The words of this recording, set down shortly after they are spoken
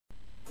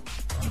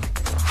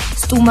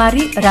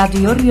სტუმარი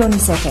რადიო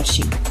რიონის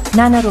ეთერში.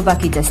 ნანა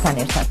რობაქიძესთან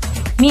ერთად.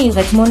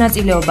 მიიღეთ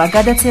მონაწილეობა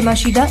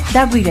გადაცემაში და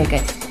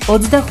დაგვირეკეთ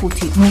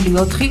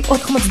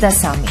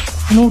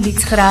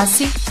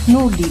 250483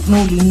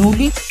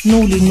 0900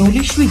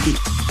 007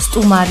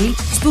 სტუმარი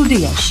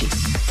სტუდიაში.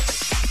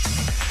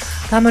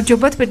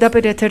 გამარჯობათ,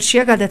 პირდაპირ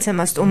ეთერშია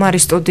გადაცემა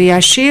სტუმარი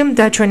სტუდიაში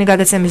და ჩვენი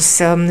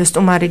გადაცემის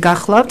სტუმარი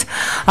გახლავთ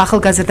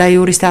ახალგაზრდა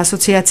იურისტთა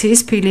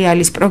ასოციაციის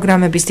ფილიალის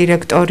პროგრამების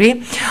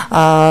დირექტორი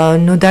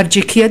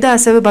ნოდარჯიქია და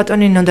ასევე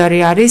ბატონი ნოდარი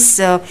არის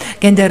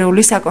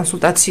გენდერული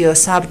საკონსულტაციო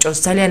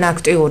საბჭოს ძალიან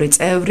აქტიური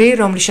წევრი,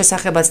 რომლის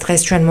შესახებაც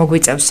დღეს ჩვენ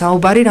მოგვიწევს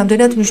საუბარი,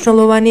 რამდენად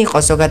მნიშვნელოვანი იყო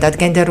ზოგადად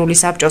გენდერული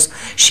საბჭოს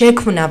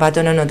შექმნა.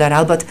 ბატონო ნოდარ,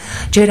 ალბათ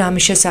ჯერ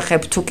ამის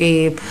შესახებ თუ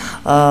კი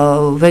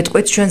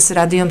ვეტყვით ჩვენს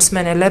რადიო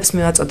მსმენელებს,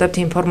 მივაწოდებთ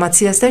ინფორმაციას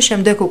და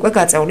შემდეგ უკვე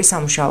გაწეული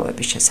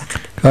სამუშაოების შესახებ.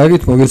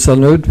 კარგით,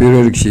 მოგესალმებით.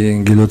 პირველ რიგში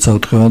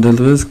გილოცავთ დღევანდელ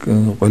დღეს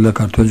ყველა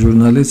ქართველ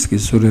ჟურნალისტს,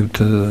 გისურვებთ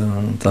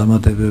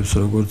წარმატებებს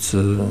როგორც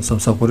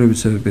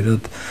სამსახურების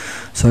პირად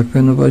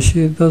საქმიანობაში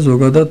და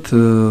ზოგადად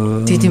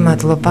დიდი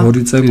მადლობა.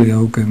 ორი წელია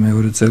უკვე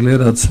მეორე წელია,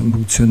 რაც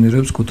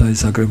ფუნქციონირებს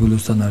ქუთაისის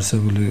საკრებულოსთან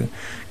არსებული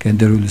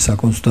გენდერული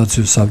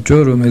საკონსულტაციო საბჭო,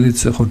 რომელიც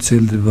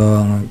ხორციელდება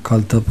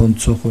ქალთა ფონდ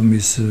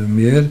სოხუმის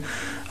მიერ.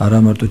 არა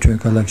მარტო ჩვენ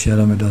ქალაქში,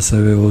 არამედ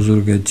ასევე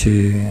ოზურგეთში,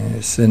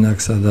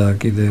 სენაქსა და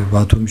კიდე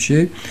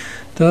ბათუმში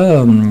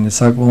და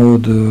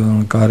საკმაოდ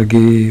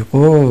კარგი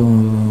იყო,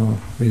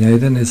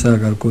 ვინაიდან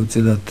ესაა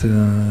გარკვეულწილად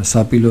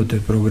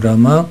საპილოტო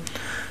პროგრამა,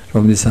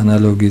 რომლის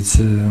ანალოგიც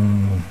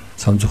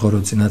სამწუხარო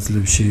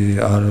წინაწლებში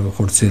არ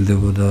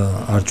ხორციელდებოდა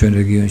არ ჩვენ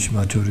რეგიონში,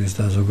 მათ შორის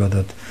და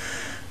ზოგადად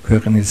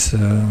ქვეყნის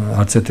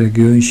არც ერთ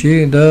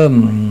რეგიონში და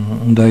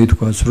უნდა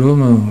ითქვას, რომ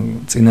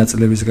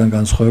წინაწლებისგან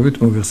განსხვავებით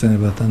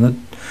მოიხსენებათ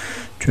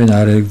ჩვენ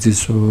არ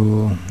ეგძის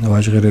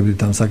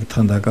ვაჟღერებით ამ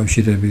საკითხთან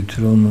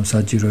დაკავშირებით, რომ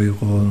საჭირო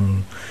იყო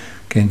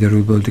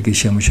გენდერული პოლიტიკის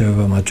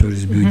შემუშავება, მათ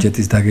შორის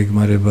ბიუჯეტის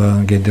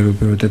დაგეგმარება გენდერული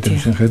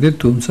პრიორიტეტების მიხედვით,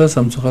 თუმცა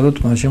სამწუხაროდ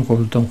მაშინ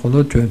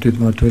მხოლოდ ჩვენ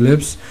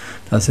თვითმმართველებს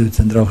და ასევე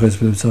ცენტრალურ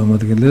ხელისუფლების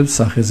წარმომადგენლებს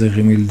სახეზე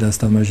ღიმილი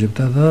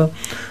დასთამაშებდა და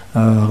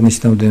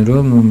აღნიშნავდნენ,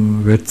 რომ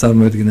ვერ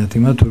წარმოედგინათ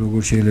იმათ,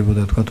 როგორ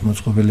შეიძლება თქვა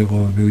მოწყობილიყო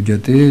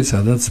ბიუჯეტი,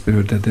 სადაც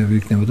პრიორიტეტები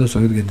იქნებოდა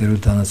სწორედ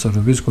გენდერული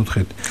თანასწორობის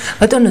კუთხით.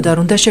 ბატონო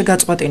და უნდა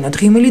შეგაწყვეტინოთ,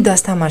 ღიმილი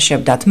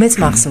დასთამაშებდათ, მეც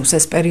მახსოვს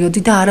ეს პერიოდი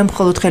და არა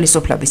მხოლოდ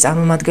ხელისუფლების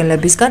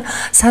წარმომადგენლებისგან,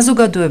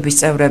 საზოგადოების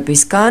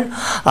წევრებისგან,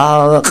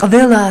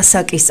 ყველა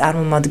ასაკის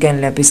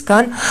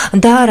წარმომადგენლებისგან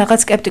და რაღაც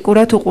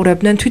სკეპტიკურად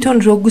უყურებდნენ თვითონ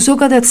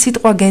ზოგადად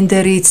სიტყვა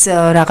გენდერიც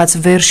რაღაც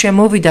ვერ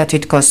შემოვიდა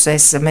თითქოს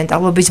ეს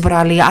მენტალობის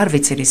ბრალია, არ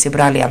ვიცი რისი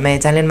ბრალია,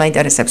 მე ძალიან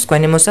მაინტერესებს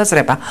თქვენი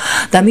მოსაზრება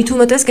და მით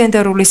უმეტეს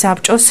გენდერული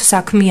საბჭოს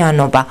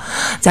საქმიანობა.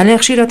 ძალიან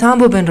ხშირად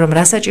ამბობენ, რომ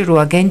რა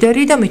საჭიროა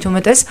გენდერი და მით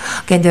უმეტეს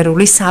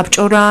გენდერული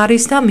საბჭო რა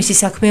არის და მისი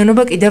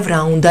საქმიანობა კიდევ რა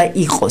უნდა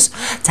იყოს.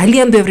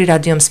 ძალიან ბევრი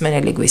რადიო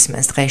მსმენელი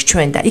გვისმენს დღეს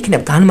ჩვენ და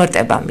იქნებ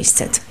განმარტება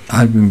მისცეთ.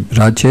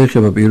 რაც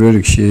შეეხება პირველ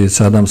რიგში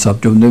სანამ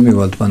საბჭომდე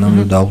მივალთ, მანამ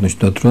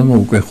დავაღნიშნოთ, რომ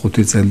უკვე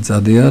 5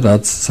 წელიწადია,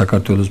 რაც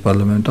საქართველოს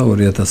პარლამენტმა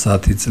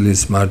 2010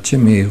 წლის მარტში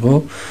მიიღო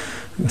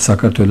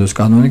საქართველოს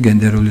კანონი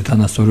გენდერული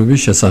თანასწორობის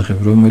შესახებ,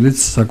 რომელიც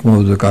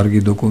საკმაოდ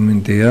კარგი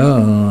დოკუმენტია,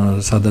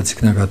 სადაც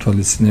იქნა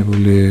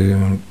გათვალისწინებული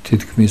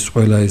თითქმის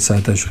ყველა ის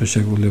საერთაშორისო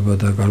შეგუება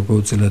და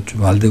გარკვეულწილად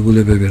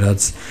ვალდებულებები,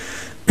 რაც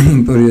იმ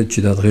პერიოდში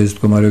და დღეს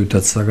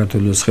მდგომარეობითაც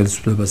საქართველოს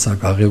ხელისუფლებას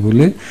აქვს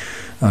აღებული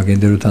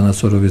გენდერული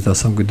თანასწორობის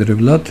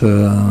დასამკვიდრებლად,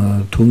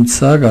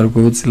 თუმცა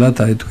გარკვეულწილად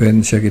აი თქვენ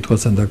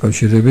შეკითხვასთან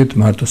დაკავშირებით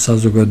მარტო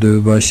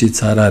საზოგადოებაშიც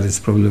არ არის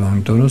პრობლემა,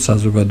 იმიტომ რომ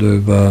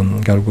საზოგადოება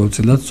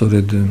გარკვეულწილად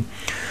სწორედ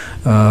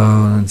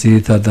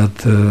ძირითადად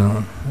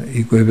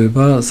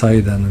იკვებება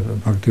საიდან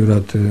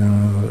ფაქტიურად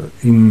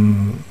იმ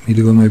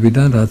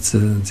მიდგომებიდან, რაც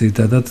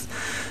ძირითადად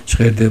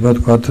ჟღერდება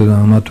თქვათ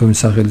მათთვის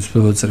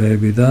სახელმწიფო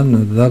წრეებიდან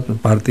და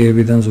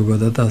პარტიებიდან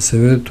ზოგადად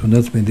ასევე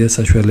თუნდაც მედია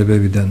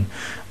საშუალებებიდან.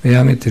 მე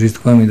ამით რის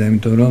თქვა მინდა,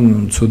 იმიტომ რომ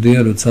ცუდია,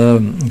 როცა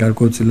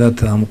გარკვეულწილად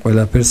ამ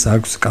ყველაფერს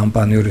აქვს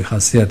კამპანიური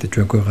ხასიათი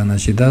ჩვენ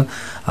ქვეყანაში და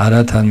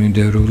არა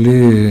თანმიმდევრული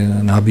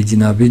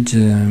ნაბიჯ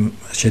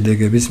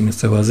შედეგების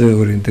მიღწევაზე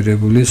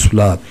ორიენტირებული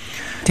სვლა.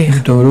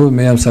 იმიტომ რომ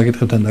მე ამ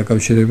საკითხებთან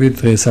დაკავშირებით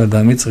დღეს არ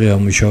დამიწყია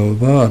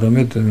მუშაობა,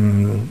 არამედ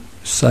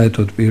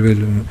საერთოდ პირველ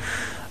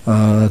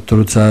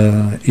როცა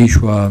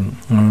იშვა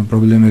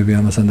პრობლემები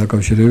ამასთან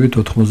დაკავშირებით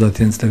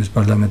 90-იან წლების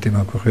პარლამენტი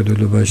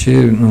მაქვეყნებელობაში,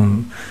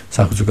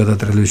 სახელმწიფო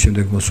გადატრიალების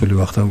შემდეგ მოსული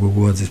ვახტანგ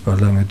გოგუაძის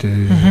პარლამენტი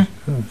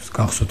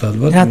გახსოვთ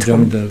ალბათ,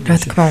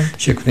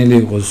 შექმნილი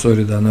იყო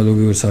სწორედ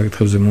ანალოგიურ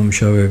საკითხებზე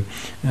მომუშავე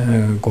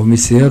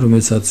კომისია,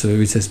 რომელსაც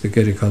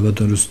ვიცე-სპიკერი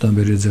ქალბატონ რუსტამ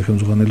ბერიაძე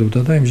ხელმძღვანელობდა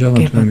და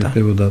იმჟამად მე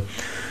მიხდებოდა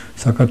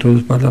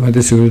საქართველოს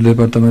პარლამენტის იურიდიულ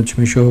დეპარტამენტში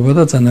მუშაობა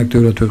და ძალიან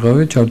აქტიურად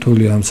ვიყავი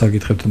ჩართული ამ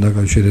საკითხებთან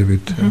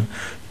დაკავშირებით.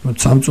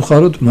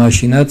 სამწუხაროდ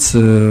მაშინაც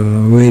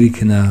ვერ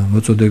იქნა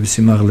მოწოდების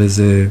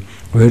სიმაღლეზე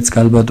ვერც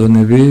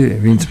კალბატონები,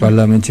 ვინც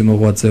პარლამენტში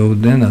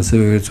მოღვაწეობდნენ,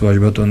 ასევე ვერც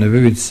ვაჟბატონები,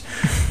 ვინც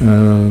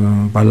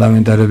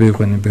პარლამენტარები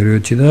იყვნენ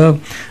პერიოდში და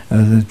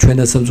ჩვენ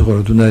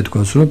დასამწუხაროდ უნდა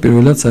ითქვას, რომ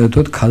პირველად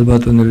საერთოდ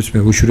კალბატონების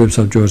უშუალო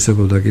საბჭო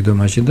არსებობდა კიდევ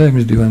მაშინ და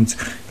იმის დივანიც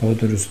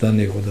ბატონი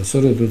სუდანი იყო და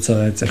სწორედ როცა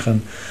ეხან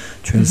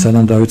ჩვენ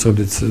სანამ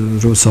დავიწყებდით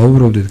რომ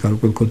საუბრობდით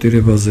გარკვეულ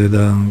კოტირებაზე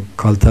და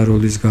ქალთა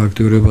როლის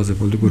გააქტიურებაზე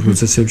პოლიტიკურ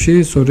პროცესებში,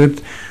 სწორედ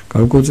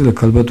გარკვეულწილად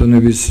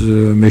კალბატონების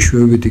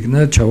მეშვეობით იქნა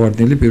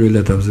ჩავარდნილი პირველ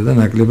ეტაპზე და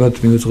ნაკლებად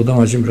მიუძღოდა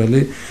მაშინ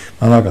ბრალი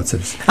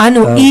მამაკაცებს.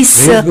 ანუ ის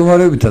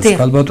მდგომარეობითაც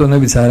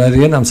კალბატონებიც არ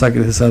არიან ამ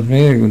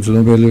საკითხისადმი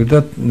ძნობელები და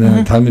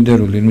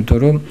თვითმმართველობები, იმიტომ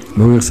რომ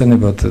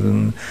მოიხსენებათ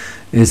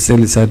ეს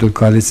წელი საერთოდ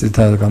ქალის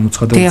წელთა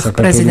გამოცხადება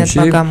საქართველოში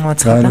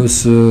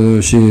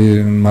გაეროში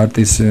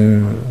მარტის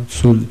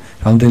სულ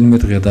რამდენიმე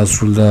დღეა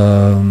დასრულდა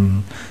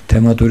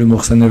თემატური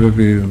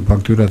მოხსენებები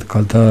ფაქტურად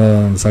ქალთა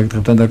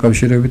საკითხებთან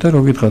დაკავშირებით და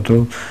რო გითხრათ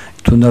რომ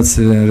თუნდაც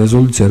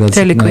რეზოლუცია რაც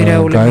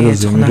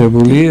გაეროზე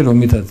მიღებული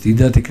რომითაც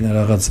დიდად იქნა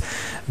რაღაც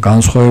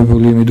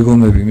განსხვავებული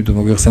მიდგომები, იმიტომ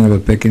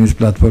მოგეხსენებათ პეკინის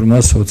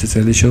პლატფორმას 20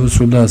 წელი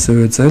შეუსრულდა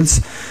ასევე წელს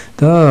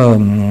და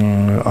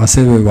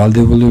ასევე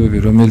ვალდებულებები,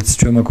 რომელიც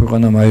ჩვენმა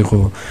ქვეყანამ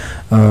აიღო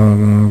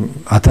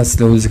 1000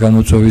 წლების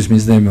განმოწვევის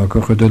მიზნები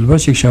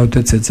მოქმედებაში,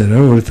 შევდეთ ეწერა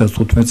რომ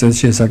 2015 წელს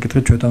ეს საკითხი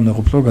ჩვენთან უნდა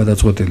ყოფილიყო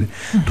გადაწყვეტილი.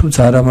 თუმცა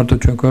არა მარტო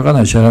ჩვენ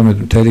ქვეყანაში, არამედ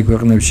მთელი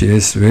ქვეყნებში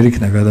ეს ვერ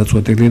იქნა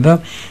გადაწყვეტილი და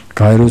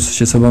გაეროს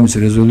შესაბამისი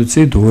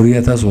რეზოლუციით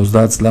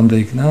 2030 წლამდე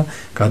იქნა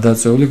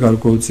გადაწეული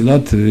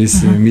გარკვეულწილად ის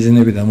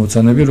მიზნები და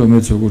მოცანები,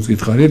 რომელიც როგორც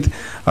გითხარით,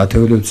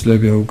 ათეულები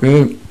წლებია უკვე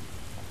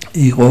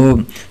იყო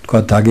თქვა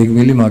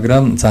დაგეგმილი,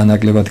 მაგრამ ძალიან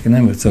ნაკლებად იქნა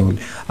მიღწეული.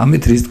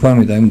 ამით რის თქვა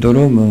მინდა, იმიტომ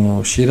რომ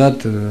ხშირად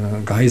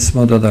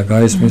გაისმოდა და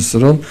გაისმის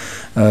რომ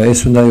ეს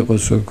უნდა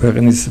იყოს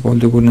ქვეყნის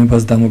პოლიტიკურ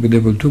ნებას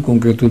დამოკიდებული თუ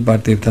კონკრეტულ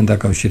პარტიებთან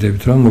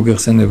დაკავშირებით, რომ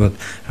მოგეხსენებათ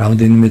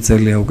რამდენიმე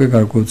წელია უკვე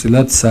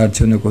გარკვეულწილად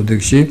საარჩევნო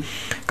კოდექსში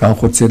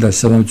განხორციელდა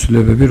შესაბამისი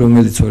ცვლილებები,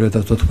 რომელიც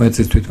 2014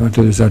 წლის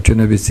თვითმმართველობის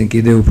არჩევნების წინ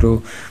კიდევ უფრო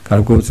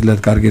გარკვეულწილად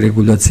კარგი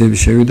რეგულაციები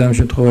შევიდა ამ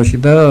შემთხვევაში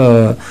და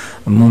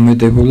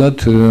მომეტებულად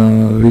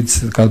ვინც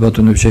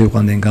კალბატონებს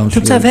შეიყვანდნენ გამოსვლას.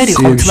 თუმცა ვერ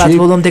იყო თვათ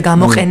ბოლომდე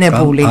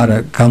გამოყენებული. არა,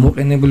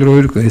 გამოყენებული რო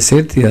იყო ეს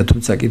ერთია,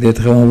 თუმცა კიდევ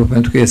ერთხელ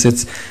მომბობენ თქვი ესეც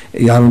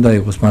არ უნდა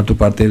იყოს მარტო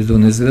პარტიების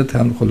დონეზე და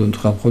თან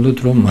მხოლოდ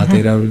რომ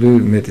მატერიალური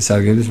მეტი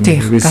სარგებლის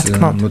მიღების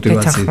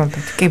мотивациით.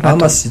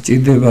 ამას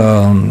ჭირდება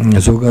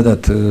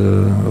ზოგადად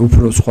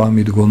უფრო სხვა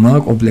მიდგომა,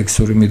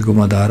 კომპლექსური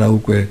მიდგომა და არა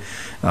უკვე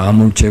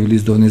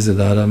ამორჩევლის დონეზე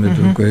და არამედ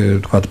უკვე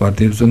თქვათ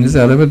პარტიების დონეზე,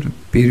 არამედ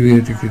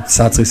პირველ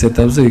საწყის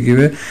ეტაპზე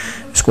იგივე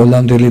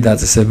სკოლამდელი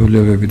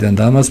დაწესებულებებიდან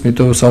და ამას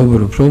მეტო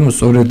საუბრობ, რომ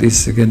სწორედ ის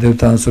გენდერული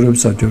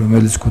თანასწორობის საბჭო,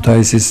 რომელიც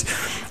ქუთაისის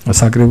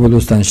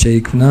საკრებულოსთან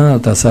შეიქმნა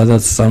და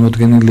სადაც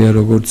წარმოდგენილია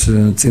როგორც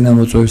წინა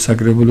მოწვევის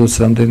საკრებულოს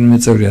რამდენიმე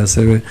წევრი,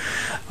 ასევე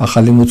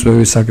ახალი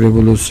მოწვევის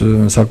საკრებულოს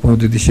საკმაოდ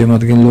დიდი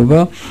შემადგენლობა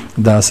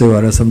და ასევე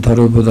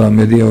არასამთავრობო და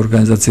მედია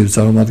ორგანიზაციების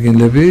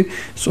წარმომადგენლები,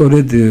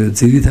 სწორედ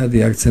ძირითადი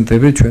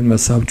აქცენტები ჩვენმა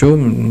საბჭომ,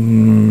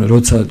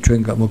 როცა ჩვენ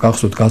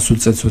მოგახსოვთ გასულ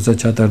წელს როცა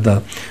ჩატარდა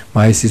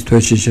მაისის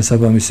თვეში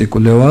შესაბამისი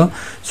კვლევა,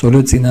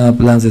 სწორედ წინა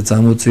პლანზე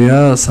წამოწია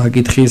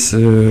საკითხის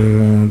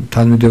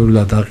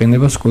თანმიმდევრულად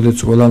აყენება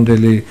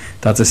სკოლამდელი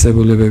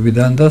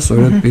დაწესებულებებიდან და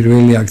სწორედ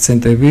პირველი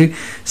აქცენტები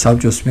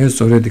საბჭოს მიერ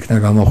სწორედ იქნა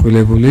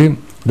გამახვილებული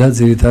და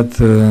ძირითად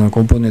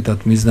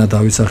კომპონენტად მიზნად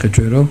ავისახეთ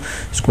ჩვენ რომ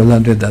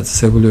სკოლამდე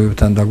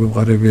დაწესებულებებთან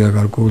დაგვემყარებია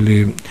გარკვეული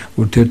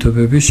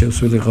ურთიერთობები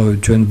შევსულიყავით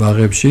ჩვენ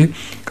ბაღებში,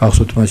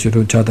 გახსოვთ მაშინ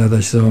რომ ჩატარდა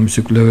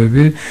შესაბამისი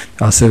კვლევები,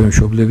 ასევე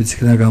მშობლებიც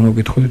იქნა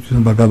გამოკითხული,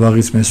 თვითონ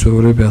ბაგაბაღის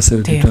მესვეურები,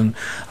 ასევე თვითონ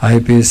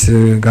IPS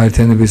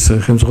გაერთიანების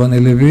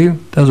ხელმძღვანელები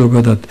და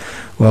ზოგადად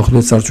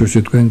უახლოეს წარსულში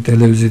თქვენ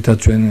ტელევიზიითაც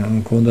ჩვენ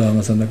მქონდა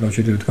ამასთან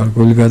დაკავშირებით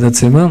გარკვეული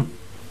გადაცემა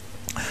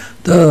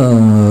და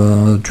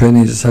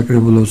ჩვენი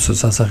საკრებულოს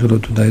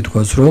სასახელოდ უნდა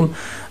ითქვას, რომ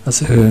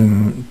ასე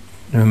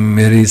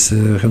მერის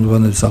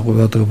ხელმძღვანელებს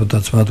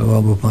საყურადღებოდაც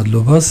ვამბობ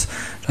მადლობას,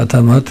 რათა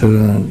მათ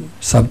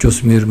საბჭოს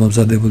მიერ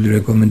მომზადებული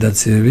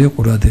რეკომენდაციები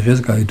ყურად იღეს,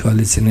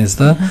 გაითვალისწინეს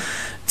და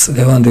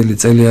წლევანდელი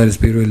წელი არის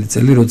პირველი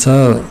წელი, როცა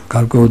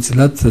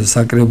გარკვეულწილად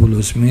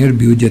საკრებულოს მიერ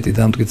ბიუჯეტი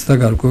დამტკიცდა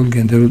გარკვეულ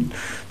გენდერულ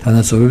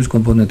თანასწორობის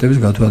კომპონენტების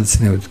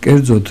გათვალისწინებით.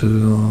 კერძოდ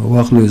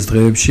უახლოეს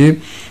დღეებში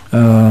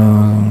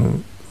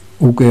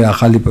უკვე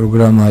ახალი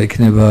პროგრამა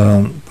იქნება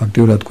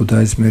ფაქტიურად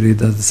ქუთაისის მერიის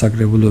და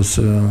საკრებულოს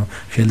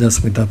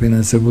ხელდასხმით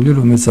დაფინანსებული,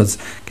 რომელსაც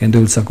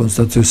გენდერული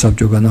საკონსტიტუციო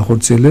საბჭო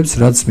განახორციელებს,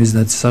 რაც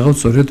მიზნად ისახავს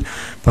სწორედ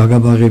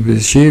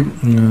ბაგაბაღებში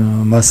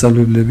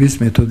მასწავლებლების,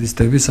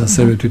 მეთოდისტების,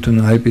 ასევე თვითონ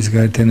IP-ის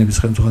გაერთიანების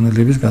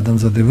ხელმძღვანელების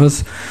გადამზადებას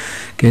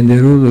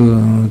გენდერულ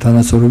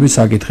თანასწორობის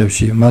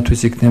საკითხებში.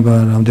 მათთვის იქნება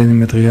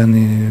რამდენიმე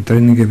დღიანი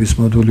ტრენინგების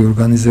მოდული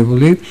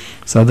ორგანიზებული,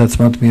 სადაც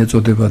მათ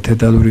მიეწოდება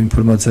დეტალური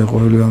ინფორმაცია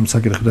ყოველივე ამ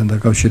საკითხებთან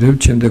დაკავშირებით.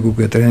 შემდეგ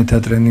უკვე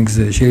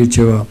ტრენინგზე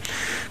შეირჩევა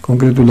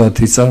კონკრეტულად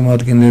ის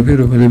წარმოადგენლები,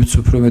 რომლებიც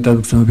უფრო მეტად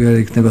გრძნობიარე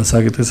იქნება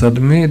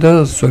საკითხისადმი და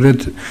სწორედ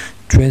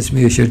ჩვენს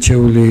მიერ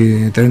შერჩეული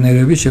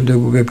ტრენერები შემდეგ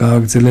უკვე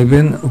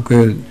გააგრძელებენ უკვე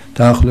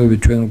დაახლოებით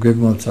ჩვენ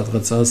გვეგმავთ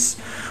სადღაც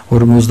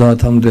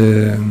 150-მდე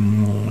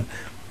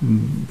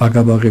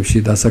ბაგაბაღებში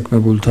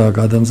დასაქმებულთა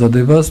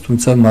გადამზადებას,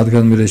 თუმცა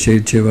მათგან მერე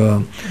შეირჩევა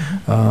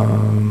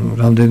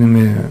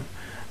რამდენიმე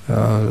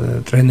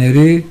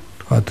ტრენერი,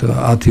 თქვათ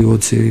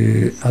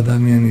 10-20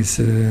 ადამიანის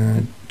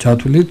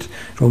ჩათვლით,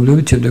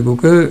 რომლებიც შემდეგ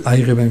უკვე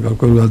აიღებენ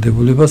გარკვეულ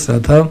ვალდებულებას,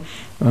 რათა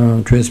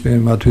ჩვენს მიერ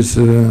მათთვის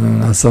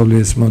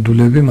ასწავლეს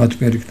მოდულები, მათ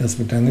მიერ იქნას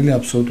მიტანილი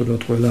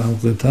აბსოლუტურად ყველა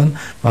აღზრდთან,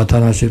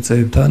 მათთან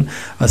შეწევებთან,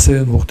 ასევე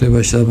მოხდება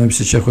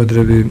შესაბამისი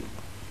შეხვედრები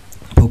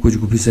ფოკუს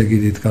ჯგუფის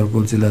ეგიდით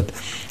გარკვეულწილად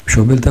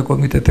მშობელთა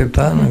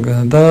კომიტეტებთან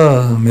და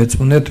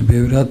მეწმუნეთ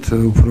ბევრად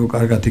უფრო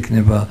კარგად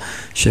იქნება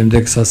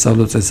შემდეგ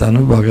სასწავლო წელს,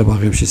 ანუ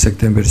ბაღებში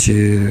სექტემბერში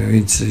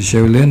ვინც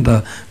შევლენ და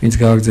ვინც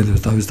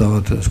გააგრძელებს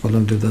თავისთავად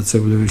სკოლამდე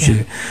დაწესებულებებში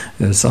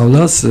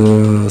სწავლას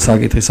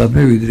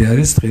საკითხისადმი, ვიდრე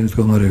არის დღის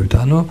მდგომარეობით.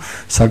 ანუ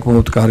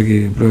საკმაოდ კარგი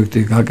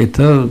პროექტი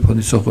გაკეთა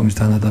ფონდის სოხუმის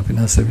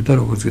თანადაფინანსებით და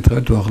როგორც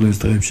გითხარით, უახლოეს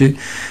დღეებში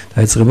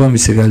დაიწყება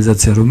მისი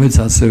რეალიზაცია, რომელიც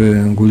ასევე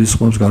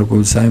გულისხმობს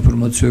გარკვეულ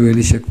საინფორმაციო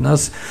ველი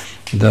შექმნას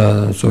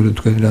და სწორედ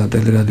თქვენ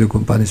ტელერადიო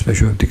კომპანიის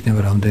მეშვეობით იქნება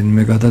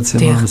რამდენიმე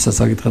გადაცემა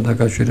საკითხთან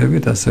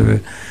დაკავშირებით, ასევე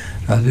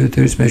რადიო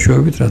ეთერის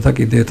მეშვეობით, რათა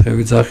კიდე ერთხელ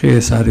ვიძახი,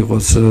 ეს არ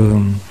იყოს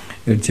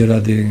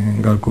ერთჯერადი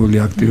გარკვეული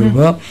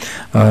აქტივობა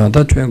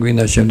და ჩვენ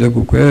გვინდა შემდეგ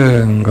უკვე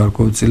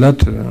გარკვეულწილად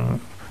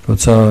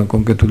როცა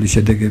კონკრეტული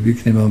შედეგები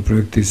იქნება ამ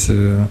პროექტის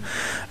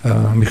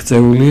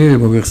მიღწეული,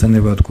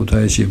 მოიხსენებათ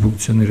ქუთაისში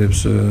ფუნქციონირებს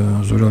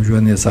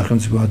ზურაბჟვანია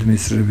სახელმწიფო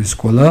ადმინისტრების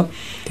სკოლა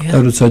და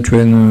როცა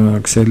ჩვენ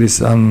ქსელის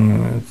ამ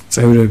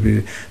წევრები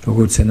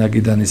როგორც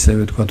ენაგიდან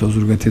ისევე თქვა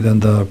ოზურგეთიდან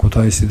და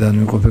ქუთაისიდან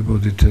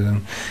ვიმყოფებოდით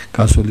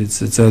გასული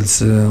წელს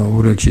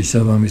ურეკში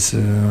საბამის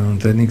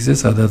ტრენინგზე,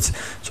 სადაც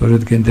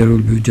სწორედ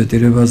გენდერულ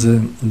ბიუჯეტირებაზე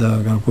და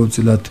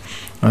გარკვეულწილად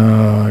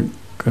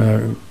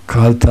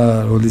ქალთა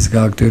როლის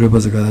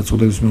გააქტიურებაზე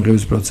გადაწყვეტილების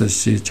მიღების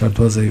პროცესში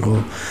ჩართვაზე იყო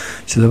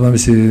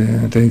შესაბამისი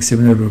ტრენინგ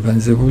სემინარი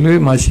ორგანიზებული.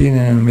 მაშინ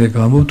მე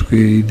გამოვთქვი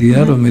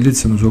იდეა, რომელიც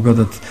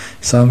ზოგადად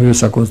სამივე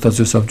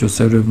საკონსულტაციო საბჭოს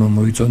წევრებმა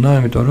მოიწონა,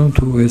 იმიტომ რომ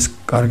თუ ეს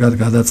კარგად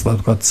გადაწყდა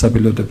თქვა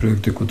საპილოტო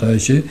პროექტი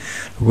ქუთაისში,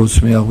 როგორც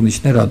მე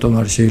აღნიშნე, რატომ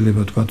არ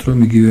შეიძლება თქვა რომ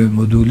იგივე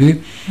მოდული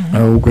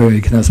უკვე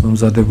იქნას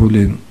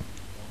მომზადებული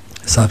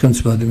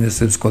სახელმწიფო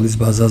ადმინისტრაციის სკოლის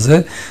ბაზაზე,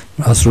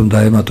 მას რომ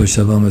დაემატოს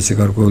შესაბამისი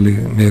გარკვეული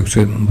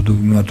მე-6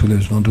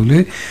 მიმართულების მოდული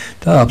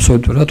და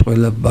აბსოლუტურად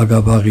ყველა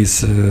ბაგაბაღის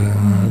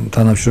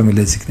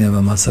თანამშრომელიც იქნება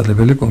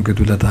მასწავლებელი,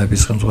 კონკრეტულად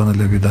აების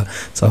ხელმძღვანელები და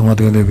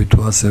წარმომადგენლები თუ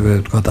ასევე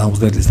თქვა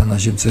აღზრდის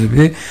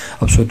თანაშემწეები,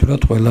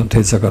 აბსოლუტურად ყველა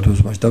მთელი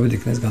საქართველოს მასშტაბით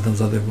იქნეს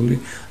გადამზადებული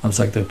ამ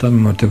საკითხებთან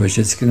მიმართებაში.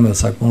 ეს იქნება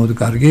საკმაოდ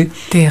კარგი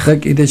და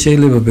კიდე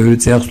შეიძლება ბევრი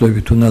წიაღწევები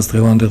თუნდაც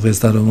დღევანდელ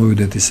დღესთან რომ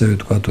მოვიდეთ ისევე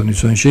თქვა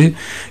თონისონში,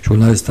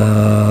 ჟურნალისტთა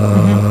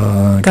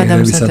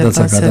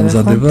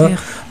გადამზადება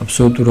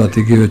აბსოლუტურად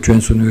იგივე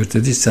ჩვენს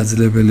უნივერსიტეტის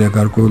საძლებელია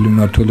გარკვეული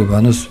მმართველობა,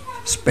 ანუ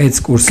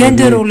სპეცკურსები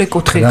გენდერული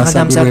კუთხით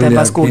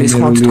გადამზადებას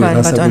გულისხმობს თქვენ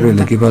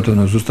ბატონო. კი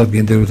ბატონო, ზუსტად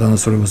გენდერულ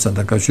თანასწორობასთან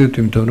დაკავშირებით,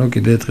 იმიტომ რომ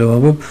კიდე ერთხელ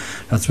ვამბობ,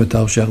 რაც მე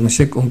თავში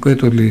აღნიშნე,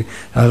 კონკრეტული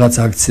რაღაც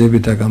აქციები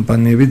და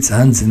კამპანიები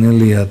ძალიან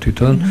ძნელია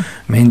თვითონ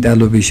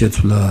მენტალობის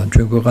შეცვლა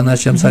ჩვენ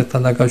ქვეყანაში ამ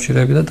საკითხთან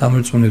დაკავშირებით და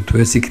დამერწმუნეთ თუ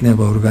ეს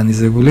იქნება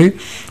ორგანიზებული,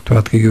 თუ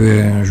იგივე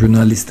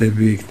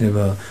ჟურნალისტები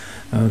იქნება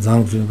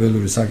ძალიან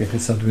ძნელური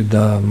საკითხისადმი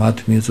და მათ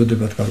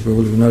მიეწოდებათ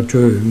გარკვეული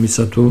უნარჩვევები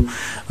იმისა თუ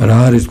რა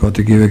არის თქვა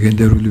იგივე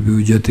გენდერული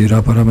ბიუჯეტი, რა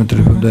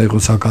პარამეტრები უნდა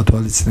იყოს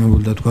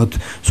აკათვალისწინებული და თქვა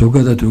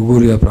ზოგადად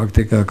როგორია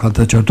პრაქტიკა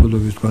ქალთა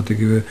ჩართულობის თქვა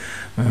იგივე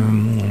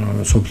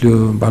სოფლიო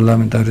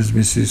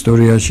პარლამენტარიზმის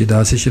ისტორიაში და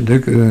ასე შემდეგ.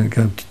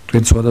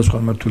 თქვენ სხვადასხვა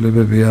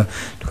მმართველებებია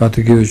თქვა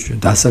იგივე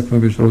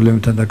დასაქმების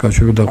პრობლემებთან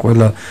დაკავშირებით და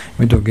ყველა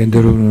იმიტომ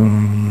გენდერულ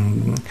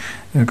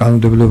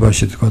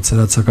კანონმდებლობაში თქვა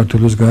რაც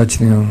საქართველოს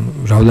გააჩნია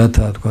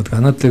მრავლადაა თქვა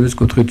განათლების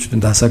კუთხით,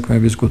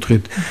 დასაქმების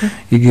კუთხით,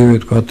 იგივე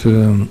თქვა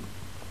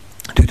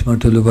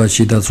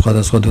თვითმმართველობაში და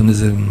სხვადასხვა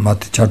დონეზე მათ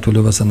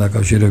ჩართულებასთან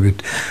დაკავშირებით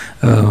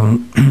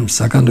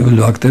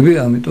საკანონმდებლო აქტები,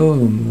 ამიტომ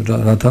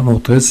რათა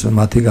მოხდეს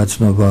მათი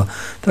გაცნობა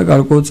და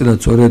გარკვეულწილად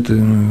სწორედ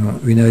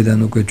ვინაიდან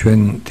უკვე ჩვენ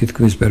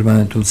თითქმის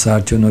პერმანენტულ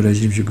საარჩევნო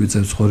რეჟიმში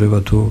გვიწევს ცხოვრება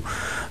თუ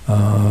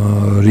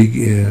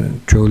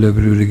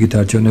ჩვეულებრივი რიგით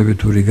არჩევნები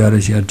თუ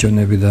რიგარეში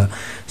არჩევნები და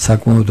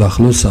საკმაოდ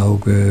ახლოსაა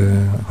უკვე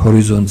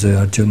ჰორიზონტზე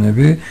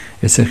არჩევნები,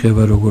 ეს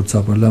ეხება როგორც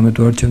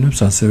საპარლამენტო არჩევნებს,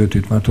 ასევე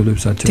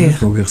თვითმმართველობის არჩევნებს.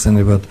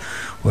 მოგეხსენებათ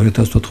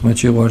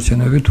 2014-ში იყო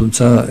არჩევნები,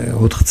 თუმცა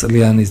 4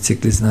 წლიანი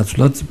ციკლის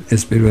ნაცვლად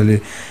ეს პირველი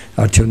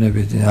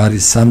არჩევნები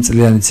არის 3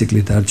 წლიანი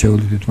ციკლით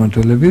არჩეული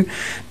თვითმმართველები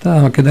და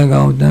აქედან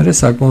გამომდინარე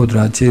საკმაოდ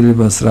რაც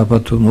შეიძლება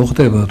სწრაფად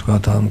მოხდება თქვა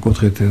ამ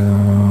კუთხით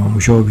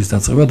მუშაობის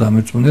დაწყება და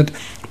ამერწმუნეთ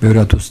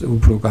ბევრად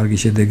უფრო კარგი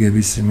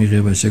შედეგების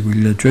მიღება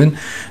შეგვიძლია ჩვენ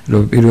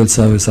რომ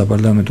პირველსავე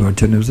საპარლამენტო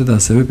არჩევნებზე და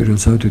ასევე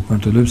პირველსავე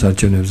თვითმმართველობის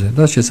არჩევნებზე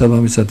და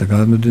შესაბამისად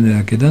გამომდინარე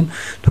აქედან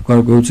თუ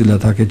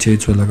გარკვეულწილად აქეთ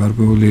შეიცვალა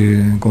გარკვეული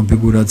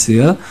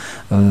კონფიგურაცია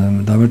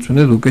და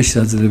ამერწმუნეთ უკვე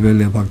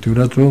შესაძლებელია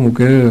ფაქტურად რომ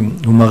უკვე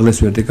უმაღლეს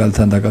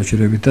ვერტიკალთან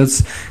დაკავშირებითაც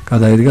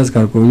გადაიდგას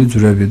გარკვეული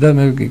ძვრები და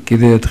მე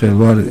კიდე ერთხელ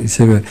ვარ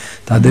ისევე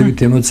დადებით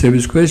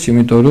ემოციების ქვეშ,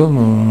 იმიტომ რომ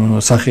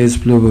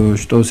სახელმწიფო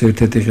შტოს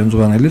ერთ-ერთი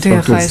ხელმძღვანელი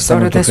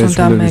ფაქტობრივად ეს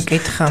უნდა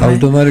მეკითხა.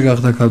 სტუმარი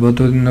გახდა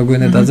ქალბატონი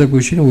ნოგვენეტაძე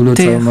გუშინ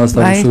ულოცავ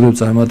სულებ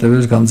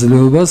წარმატებებს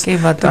გამძლეობას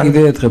და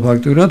კიდევ ერთხელ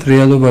ფაქტურად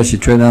რეალობაში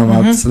ჩვენ ამ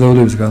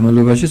აქტუალურების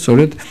განმავლობაში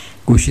სწორედ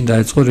გუშინ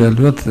დაიწყო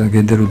რეალურად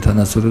გენდერული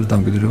თანასწორობის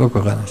დამკვიდრება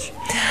ქვეყანაში.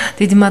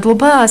 დიდი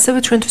მადლობა. ასევე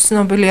ჩვენთვის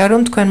ცნობილია,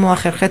 რომ თქვენ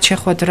მოახერხეთ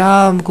შეხვედრა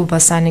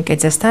გუბას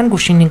ანიკეძესთან,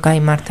 გუშინ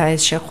გაიმართა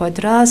ეს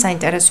შეხვედრა.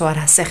 საინტერესო არ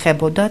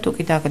ასეხებოდა, თუ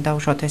კიდევ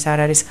დაუშვათ ეს არ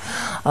არის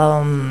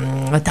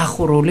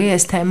დახურული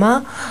ეს თემა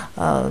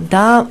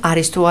და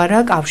არის თუ არა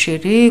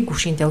კავშირი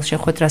გუშინდელ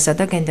შეხვედრასა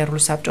და გენდერულ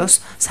საბჭოს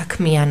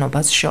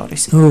საქმიანობას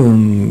შორის.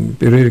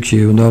 პირველ რიგში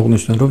უნდა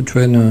აღვნიშნო, რომ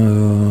ჩვენ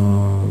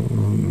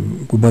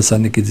გუბას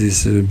ანიკეძის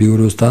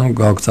ბიუროსთან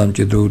გვაქვს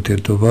სამჭიდრო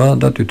ურთიერთობა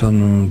და თვითონ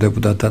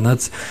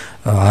დეპუტატთანაც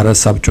არა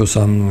საბჭოს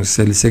ამ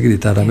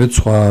სელისეგიდით, არამედ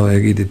სხვა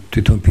ეგიდით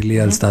თვითონ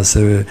ფილიალს და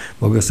ასევე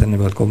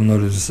მოგეხსენებათ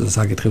კომუნალურ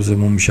საკითხებზე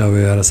მომუშავე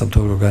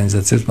არასამთავრობო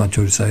ორგანიზაციებს, მათ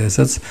შორის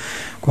აიასაც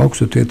გვაქვს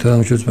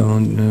ურთიერთთანამშრომლობის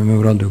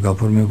მემორანდუმი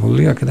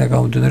გაფორმებული. აქედან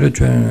გამომდინარე,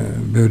 ჩვენ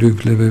ბევრი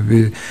უფლებები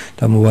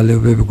და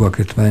მოვალეობები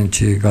გვაქვს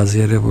ერთმანეთში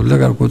გაზიარებული და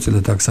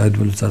გარკვეულწილად აქ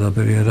საიდუმლო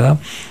არაფერი არაა.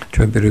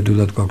 ჩვენ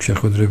პერიოდულად გვაქვს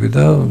შეხვედრები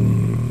და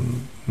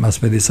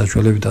მასმედიის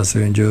საშუალებით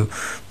ასევე NGO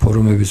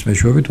ფორუმების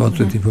მეშვეობით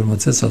ვაწვდით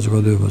ინფორმაციას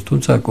საზოგადოებას.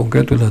 თუმცა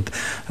კონკრეტულად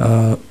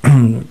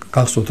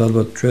გახსოვთ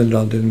ალბათ ჩვენ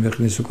რამდენიმე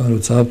ხნის უკან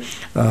როცა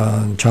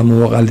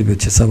ჩამოვაყალიბეთ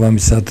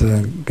შესაბამისად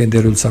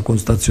გენდერული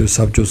საკონსულტაციო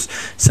საბჭოს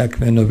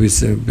საქმიანობის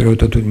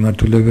პრიორიტეტული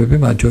მიმართულებები,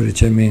 მათ შორის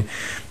ჩემი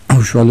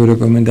უშუალო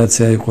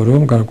რეკომენდაცია იყო,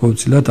 რომ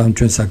გარკვეულწილად ამ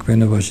ჩვენ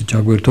საქმიანობაში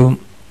ჩაგვერთო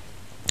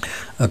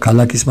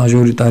ქალაქის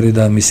მაჟორიტარი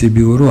და მისი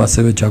ბიურო,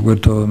 ასევე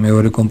ჩაგვერთო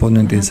მეორე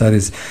კომპონენტი, ეს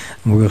არის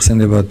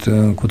მოგეხსენებათ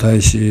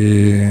ქუთაისში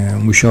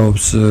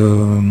მუშაობს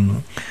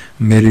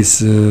მერის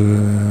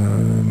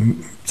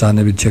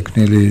ბრძანებით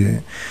შექმნილი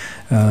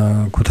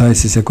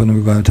ქუთაისის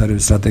ეკონომიკურ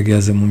განვითარების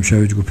სტრატეგიაზე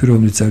მომუშავე ჯგუფი,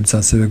 რომელიც წევრიც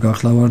ასევე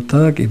გახლავართ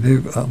და კიდე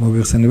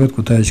მოგეხსენებათ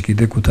ქუთაისში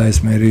კიდე ქუთაის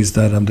მერის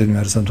და რამდენიმე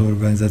არასამთავრობო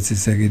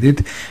ორგანიზაციის ეგიდით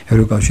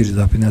ევროკავშირის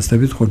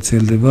დაფინანსებით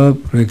ხორციელდება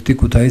პროექტი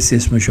ქუთაისი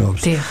ეს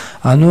მუშაობს.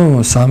 ანუ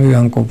სამივე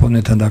ამ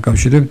კომპონენტთან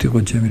დაკავშირებით იყო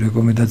ჩემი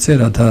რეკომენდაცია,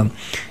 რათა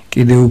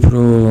კიდევ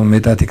უფრო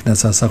მეტად იქნა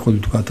სასახული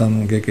თქვათ ამ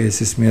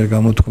GKS-ის მიერ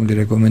გამოთქმული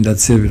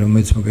რეკომენდაციები,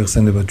 რომელიც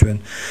მოგეხსენება ჩვენ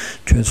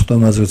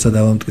ხდომაზე როცა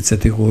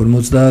დავამტკიცეთ იყო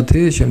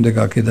 50, შემდეგ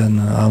აქედან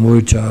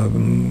ამოირჩა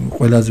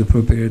ყველაზე უფრო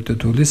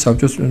პრიორიტეტული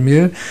საბჭოს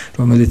მიერ,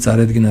 რომელიც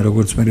წარედგინა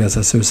როგორც მერიას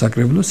ასევე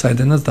საკრებულოს,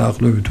 საიდანაც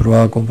დაახლოებით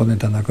 8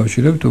 კომპონენტთან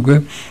დაკავშირებით უკვე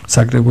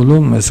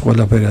საკრებულომ ეს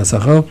ყველაფერი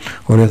ასახავ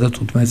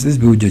 2015 წლის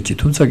ბიუჯეტში.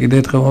 თუმცა კიდევ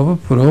ერთხელ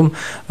ვამბობ, რომ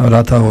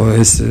რათა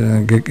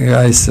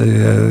ეს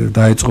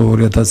დაიწყო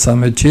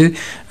 2013-ში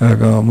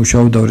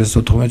მუშაობდა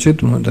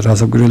 2014-ში,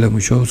 რასაკვირველია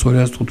მუშაობს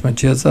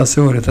 2015-ში,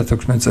 ასევე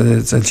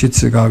 2016 წელშიც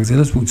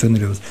გააგრძელებს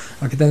ფუნქციონირებას.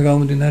 აქედან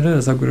გამომდინარე,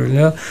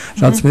 რასაკვირველია,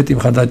 რაც მეტი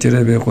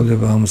მხარდაჭერები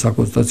ეყოლება ამ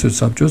საკონსულტაციო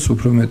საბჭოს,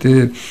 უფრო მეტი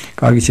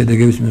კარგი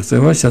შედეგების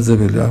მიღწევა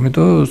შესაძლებელია.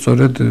 ამიტომ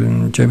სწორედ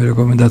ჩემი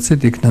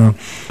რეკომენდაციით იქნა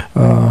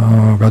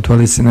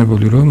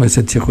გათვალისწინებული, რომ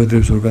ესეთ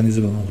შეხვედრების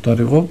ორგანიზება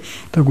მოხდარიყო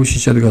და გუშინ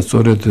შედგა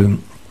სწორედ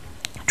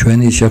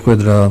ჩვენი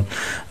შეხვედრა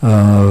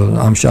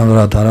ამ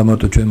შანრად არა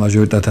მარტო ჩვენ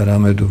მაჟორიტეტად,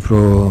 არამედ უფრო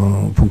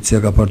ფუნქცია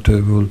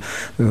გაფართოებულ,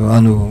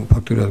 ანუ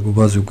ფაქტურად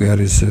გუბაზე უკვე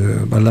არის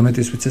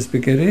პარლამენტის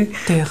ვიცე-სპიკერი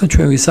და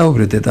ჩვენ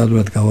ვისაუბრეთ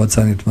დეტალურად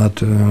გავაცანით მათ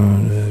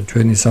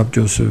ჩვენი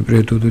საბჭოს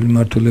პრიორიტეტული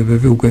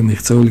მიმართულებები, უკვე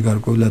მიღწეული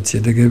გარკვეულად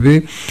შედეგები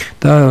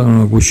და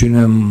გუშინ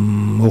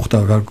მოხდა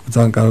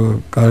ძალიან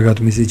კარგად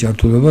მისი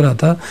ჩართულობა,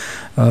 რათა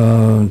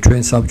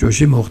ჩვენ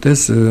საბჭოში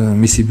მოხდეს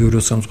მისი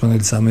ბიუროს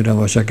ხელმძღვანელი სამირან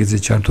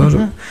ვაშაკიძის ჩართვა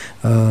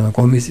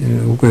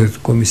უკვე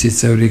კომისიის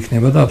წევრი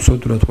იქნება და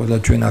აბსოლუტურად ყველა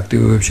ჩვენ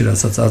აქტივობებში,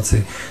 რასაც აცი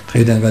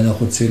დღეიდან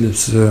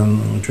განახორციელებს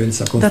ჩვენი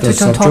საკონსულტაციო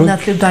საბჭო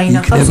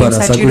იქნება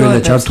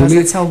რასაკვირველია ჩართული.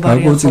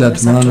 გარკვეულწილად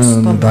მან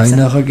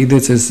დაინახა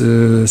კიდეც ეს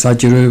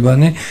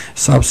საჭიროებანი,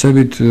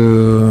 სავსებით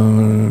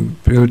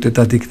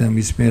პრიორიტეტად იქნა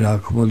მის მიერ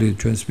აღქმული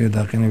ჩვენს მიერ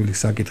დაყენებული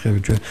საკითხები.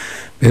 ჩვენ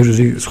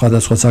ბევრი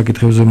სხვადასხვა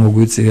საკითხებზე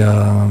მოგვიწია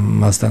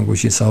მასთან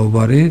გუშინ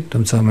საუბარი,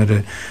 თუმცა მე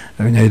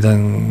ვინაიდან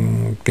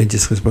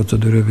კენჭისყრის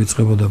პროცედურები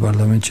იწყებოდა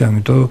პარლამენტში,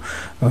 ამიტომ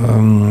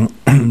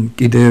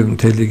კიდე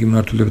მთელი რიგი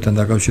მიმართულებებთან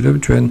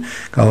დაკავშირებით ჩვენ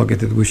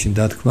გავაკეთეთ გუშინ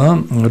დათქმა,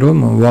 რომ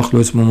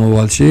უახლოეს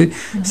მომავალში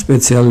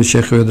სპეციალური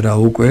შეხვედრა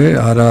უკვე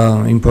არა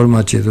იმ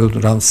ფორმატში,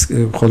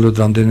 მხოლოდ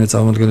რამდენიმე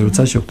წარმომადგენელი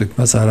როცა შეხვდით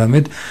მას,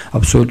 არამედ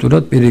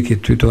აბსოლუტურად პირიქით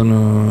თვითონ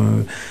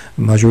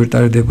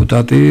მაჟორიტარი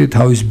დეპუტატი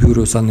თავის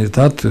ბიუროსთან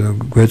ერთად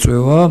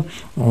გვეწვევა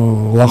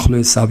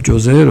უახლოეს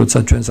საბჭოზე, როცა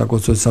ჩვენ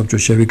საკონსულტაციო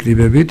საბჭოს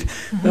შევიკრიბებით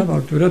და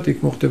ფაქტურად იქ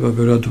მოხდება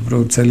ბევრად უფრო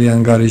ვრცელი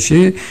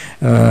ანგარიში,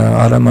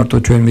 არა მარტო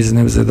ჩვენ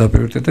მიზნებზე და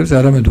პრიორიტეტებზე,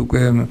 არამედ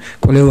უკვე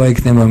კვლევა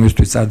იქნება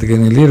მისთვის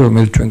წარდგენილი,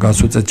 რომელიც ჩვენ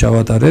გასუწეთ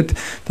ჩავატარეთ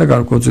და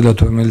გარკვეულწილად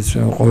რომელიც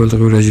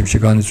ყოველდღიურ რეჟიმში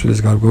განიცვლეს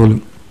გარკვეული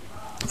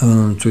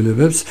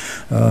ცვლილებებს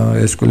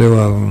ეს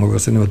კვლევა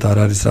მოგხსენებათ არ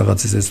არის რაღაც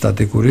ისე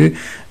სტატიკური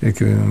ეგ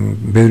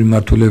ბევრი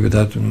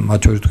მართულებითაც მათ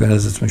შორის თქვენ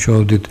რასაც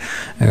მუშაობდით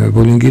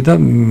ბულინგი და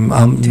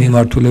ამ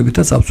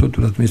მიმართულებითაც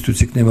აბსოლუტურად მისთვის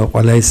იქნება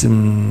ყველა ის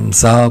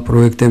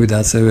პროექტები და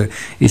ასევე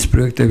ის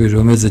პროექტები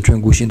რომელზეც ჩვენ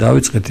გუშინ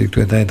დავიწყეთ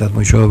თქვენთან ერთად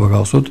მუშაობა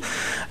გახსოვთ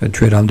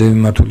ჩვენ რამდენი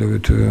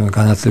მიმართულებით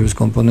განათლების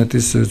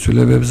კომპონენტის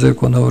ცვლილებებზე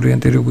ქონა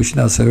ორიენტირებული გუშინ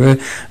ასევე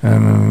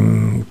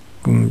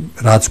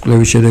რაც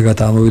კვლევის შედეგად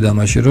ამოვიდა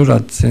მაშინ რომ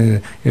რაც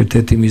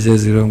ერთ-ერთი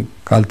მიზეზი რომ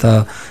კალთა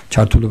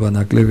ჩართულობა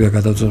ნაკლებია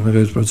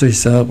გადაწყვეტილების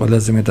პროცესში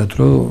ყველაზე მეტად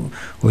რომ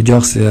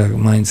ოჯახია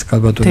მაინც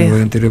ქალბატონი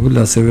ორიენტირებული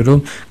ასევე რომ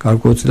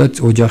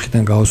გარკვეულწილად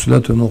ოჯახიდან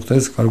გავუსვლათ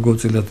მოხდეს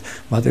გარკვეულწილად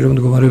მატერიალური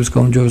მდგომარეობის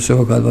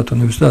გაუმჯობესება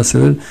ქალბატონების და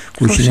ასევე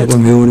გუშინ იყო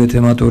მეორე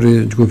თემატური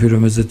ჯგუფი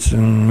რომელზეც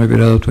მე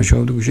პირადად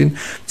მუშაობდი გუშინ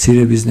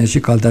მცირე ბიზნესში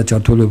კალთა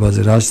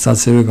ჩართულებაზე რაც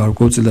ასევე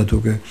გარკვეულწილად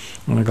უკვე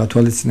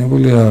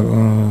გათვალისწინებულია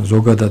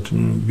ზოგადად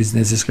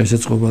ბიზნესის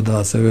ხელშეწყობა და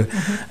ასევე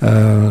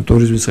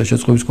ტურიზმის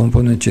ხელშეწყობის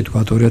კომპონენტში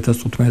თქვა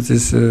 2015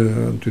 წლის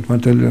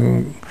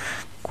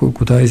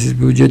თვითმმართველობის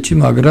ბიუჯეტში,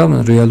 მაგრამ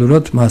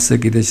რეალურად მასზე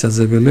კიდე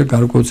შესაძლებელია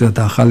გარკვეულწილად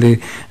ახალი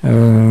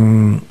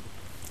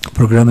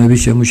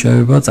პროგრამების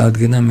შემუშავება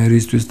წარდგენა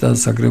მერისთვის და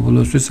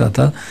საკრებულოსთვის,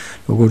 რათა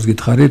როგორც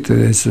გითხარით,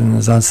 ეს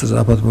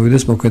ზანსაფად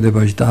მოვიდეს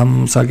მოქმედებაში და ამ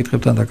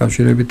საკითხებთან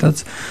დაკავშირებითაც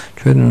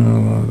ჩვენ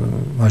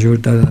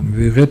მაჟორიტარულად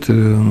მივიღეთ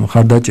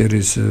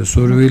მხარდაჭერის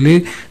სურვილი,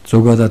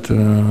 ზოგადად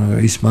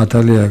ის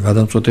მართალია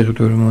გადამწყვეტი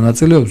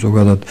მონაწილეობს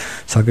ზოგადად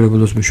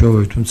საკრებულოს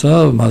მუშაობაში, თუმცა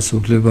მას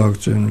უფლება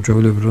აქვს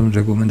ჩვეულებრივ რომ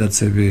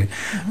რეკომენდაციები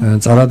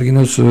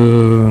წარადგინოს,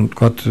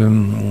 თქვათ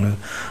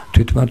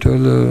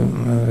თვითმმართველ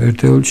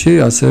ერთეულში,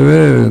 ასევე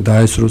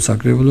დაესწროს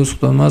საკრებულოს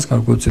ხდომას,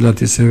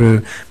 გარკვეულწილად ისევე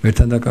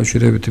მერთან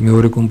დაკავშირებით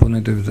მეორე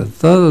კომპონენტებიც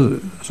და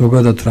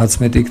ზოგადად რაც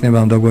მეტი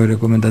იქნება ამ დაგვარი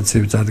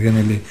რეკომენდაციები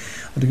წარდგენილი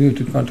ადგილობრივი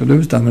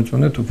თვითმმართველობის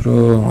დამერწმუნეთ უფრო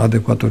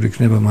ადეკვატური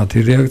იქნება მათი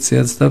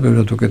რეაქციაც და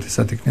ბევრად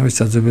უკეთესად იქნება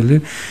შესაძლებელი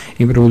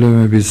იმ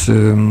პრობლემების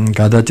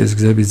გადაჭრის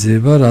გზების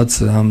ძიება, რაც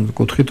ამ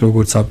კუთხით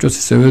როგორც საბჭოს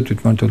ისევე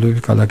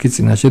თვითმმართველობის ქალაქის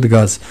წინაშე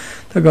დგას.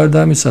 და გარდა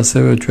ამის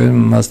ასევე ჩვენ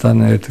მასთან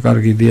ერთ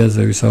კარგ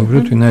იდეაზე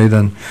ვისაუბრეთ,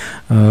 ვინაიდან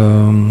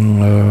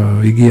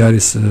იგი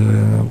არის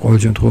ყოველ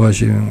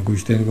შემთხვევაში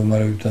გუშინ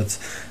მდგომარეობითაც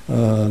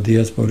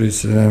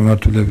დიასპორის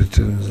მმართველობით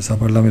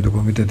საპარლამენტო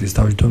კომიტეტის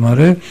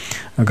თავმჯდომარე,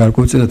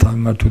 გარკვეულწილად ამ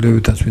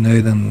მმართველობითაც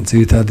ვინაიდან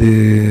ძირითადი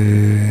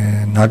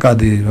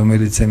ნაკადი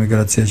რომელიც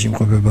ემიგრაციაში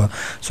იმყოფება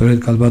სწორედ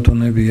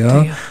ქალბატონებია,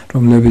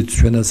 რომლებიც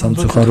ჩვენაც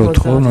სამწუხაროდ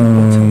ხომ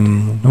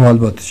ნუ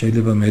ალბათ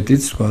შეიძლება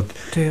მეტიც ვთქვათ,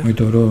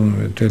 იმიტომ რომ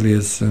მთელი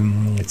ეს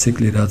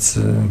ციკლი რაც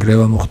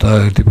გრევა მოხდა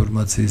ერთი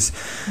ფორმაციის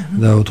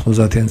და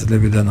 90-იან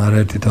წლებიდან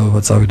არაერთი თაობა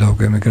წავიდა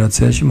უკვე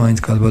ემიგრაციაში, მაინც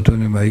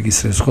ქალბატონებმა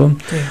იგისრეს ხომ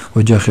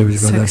ოჯახების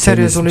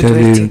გადაცემის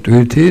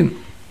ტვირთი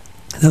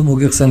და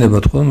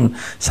მოგეხსენებათ ხომ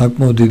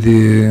საკმაოდ დიდი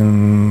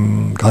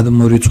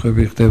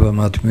გადმორიცხვები ხდება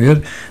მათ მიერ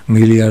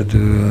მილიარდ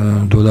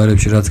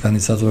დოლარებში რაც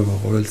განისაზღვრება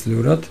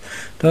ყოველწლიურად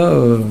და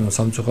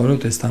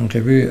სამწუხაროდ ეს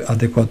თანხები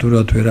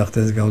ადეკვატურად ვერ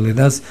ახდენს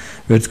გავლენას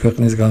ვერც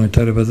ქვეყნის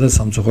განვითარებაზე და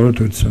სამწუხაროდ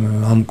ვერც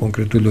ამ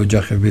კონკრეტული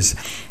ოჯახების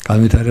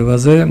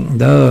განვითარებაზე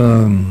და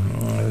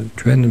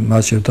ჩვენ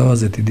მას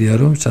შევთავაზეთ იდეა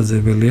რომ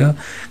შესაძლებელია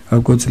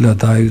გარკვეულწილად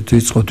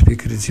დაიწყოთ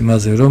ფიქრიც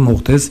იმაზე რომ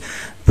მოხდეს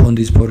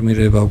ფონდის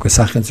ფორმირება უკვე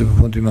სახელმწიფო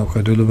ფონდი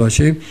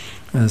მხედველობაში,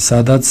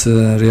 სადაც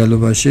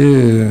რეალობაში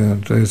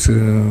ეს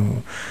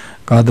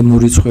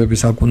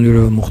გადმორიცხვების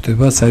აკუმულირება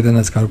მოხდება,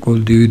 საიდანაც გარკვეულ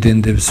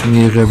დივიდენდებს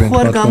მიიღებენ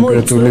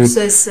კონკრეტული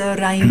ეს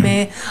რაიმე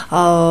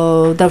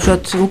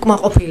დავუშვათ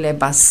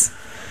უკმაყოფილებას.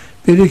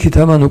 პირიქით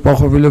ამან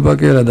უკმაყოფილება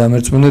კი არა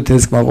დამერწმუნეთ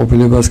ეს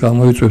კმაყოფილებას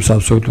გამოიწვევს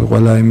აბსოლუტურად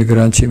ყველა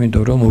იმიგრანტი,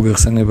 იმიტომ რომ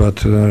მოგეხსენებათ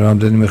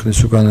რამდენიმე ხნის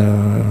უკან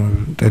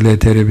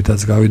ტელეეთერებითაც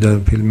გავიდა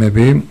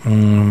ფილმები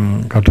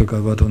ქართულ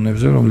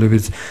ქალბატონებზე,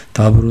 რომლებიც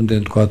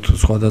დაბრუნდნენ თქვათ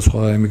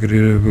სხვადასხვა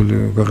ემიგრირებული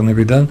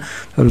ქვეყნებიდან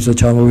და როცა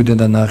ჩამოვიდნენ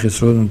და ნახეს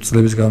რომ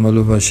წლების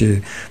განმავლობაში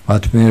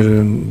მათ მიერ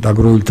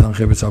დაგროვილი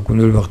თანხების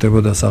აკუმულირება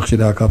ხდებოდა სახში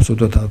და აქ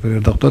აბსოლუტურად არ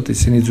დახვდათ,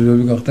 ისინი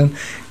იძულებული გახდნენ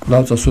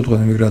კვლავ წასულიყო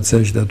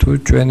ემიგრაციაში და თუ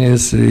ჩვენი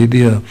ეს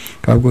იდეა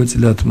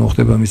გარკვეულწილად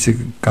მოხდება მისი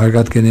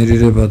კარგად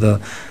გენერირება და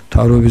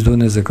მთავრობის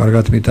დონეზე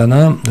კარგად მიტანა,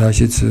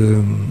 რაშიც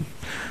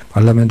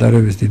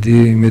პარლამენტარების დიდი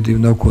იმედი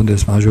უნდა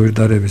გქონდეს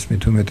მაჟორიტარების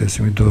მით უმეტეს,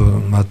 იმიტომ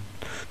მათ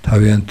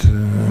თავიანთ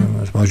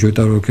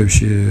მაჟორიტარ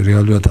ოლქებში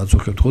რეალურად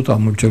აწუხებთ ხო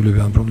ამორჩევლები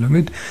ამ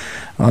პრობლემით.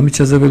 ამით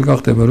შესაძლებელი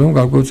გახდება რომ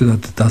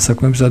გარკვეულწილად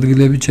დასაქმების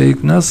ადგილები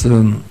შეიქმნას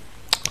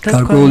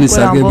გარკვეული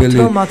სარგებელი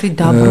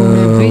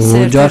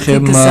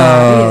ოჯახებმა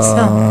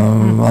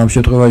ამ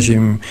შემთხვევაში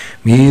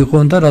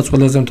მიიღონ და რაც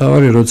ყველაზე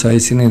მთავარი, როცა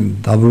ისინი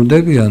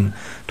დაბრუნდებიან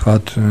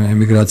თქვათ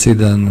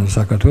ემიგრაციიდან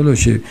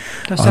საქართველოში,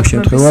 ამ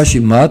შემთხვევაში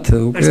მათ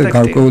უკვე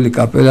გარკვეული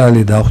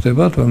კაპიტალი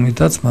დახვდებათ,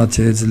 რომლითაც მათ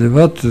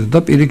შეეძლებათ და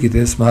პირიქით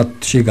ეს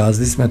მათში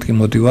გაზრდის მეთქი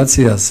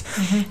мотиваციას,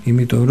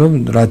 იმიტომ რომ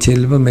რაც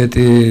შეიძლება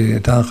მეტი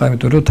თანხა,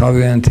 იმიტომ რომ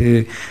თავიანთი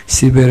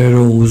სიბერე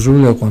რომ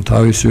უზრუნველყონ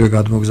თავისივე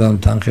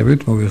გადმოგზავნილ თანხებით,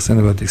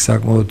 მოგეხსენებათ იქ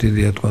საკმაოდ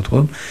დიდია თქვათ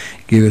ხომ,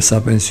 იგივე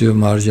საპენსიო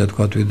მარჟა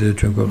თქვა ვიდრე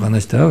ჩვენ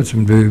ქვეყანაში და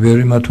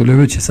ბევრი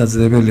მართულებით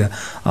შესაძლებელია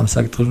ამ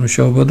საკითხის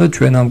მუშაობა და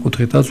ჩვენ ამ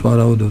კუთხითაც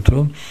ვარაუდობთ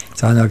რომ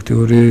ძალიან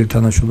აქტიური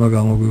თანაშრომლობა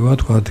გამოგვივა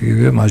თქვა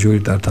იგივე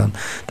მაჟორიტართან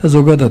და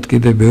ზოგადად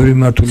კიდე ბევრი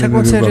მართულებები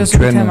გვაქვს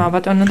ჩვენ თემა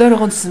ბატონო და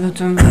როგორც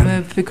მე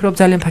ვფიქრობ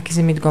ძალიან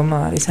ფაქიზი მიდგომა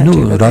არის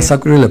საჭირო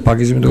რასაკვირველია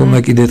ფაქიზი მიდგომა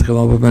კიდე ერთხელ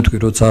ვამბობ მე თქვი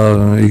როცა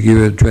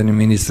იგივე ჩვენი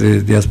მინისტრი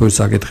დიასპორის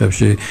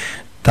საკითხებში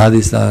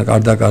დადის და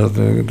კარდაკარდ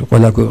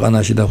ყველა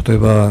ქვეყანაში და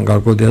ხვდება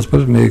გარკვეულ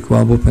დიასპორას მე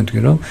ვამბობ მე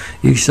თქვი რომ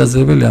იქ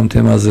შესაძლებელია ამ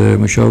თემაზე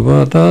მუშაობა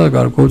და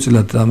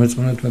გარკვეულწილად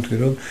დამერწმუნეთ მე თქვი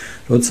რომ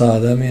როცა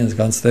ადამიანს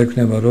განცდა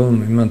ექნება რომ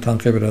იმან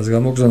თანხები რაც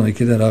გამოგზავნა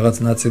იქიდან რაღაც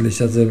ნაწილი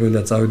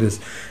შესაძლებელია წავიდეს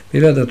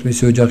პირადად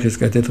მისი ოჯახის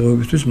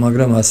კეთილდღეობისთვის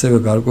მაგრამ ასევე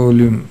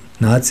გარკვეული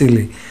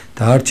ნაწილი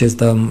დაარჩეს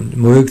და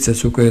მოექცეს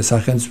უკვე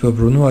სახელმწიფო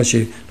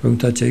ბრუნვაში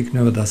თუმცა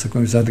შეიქმნება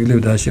დასაქმების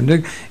ადგილები და შემდეგ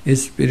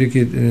ეს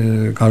პირიქით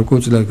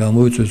გარკვეულწილად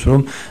გამოიწვევს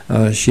რომ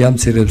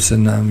შეამცირებს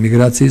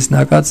მიგრაციის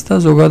ნაკადს და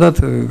ზოგადად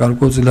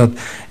გარკვეულწილად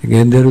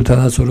გენდერულ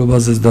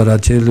თანაცხოვრებაზეც და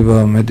რაც შეიძლება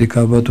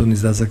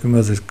მედიკაბატონის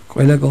დასაქმებაზე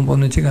ყველა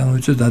კომპონენტში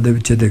გამოიწვევს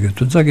დადებით შედეგებს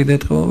თუმცა კიდევ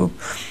ერთხელ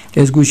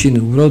ეს გუშინ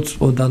უბრალოდ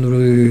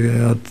სპონტანური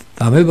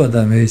დამება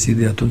და მე ეს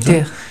იდეა თუმცა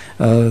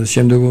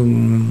შემდეგ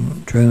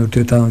ჩვენ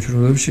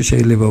ურთიერთთანამშრომლობებში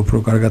შეიძლება უფრო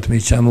კარგად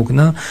მის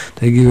ჩამოგნა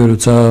და იგივე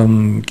როცა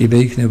კიდე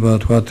იქნება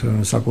თქვათ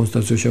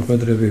საკონსტიტუციო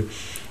შეხვედრები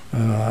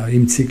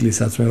იმ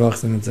ციკლისაც მე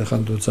ვახსენებ ახლა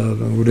თორსა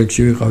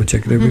ურეგში ვიყავ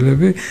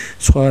ჩეკრებილები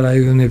სხვა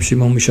რაიონებში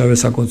მომუშავე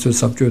საკონსტიტუციო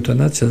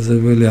საბჭოთანაც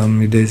შესაძლებელია ამ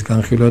იდეის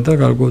განხილვა და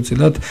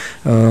გარკვეულწილად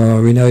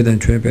ვინაიდან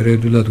ჩვენ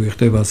პერიოდულად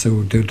ვიხდება ასე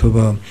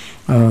ურთიერთობა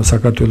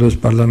საქართველოს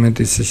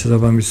პარლამენტის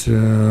შესაბამის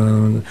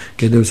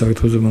გენდერულ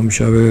საკითხებზე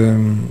მომუშავე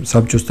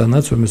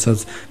საბჭოსთანაც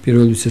რომელსაც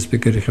პირველი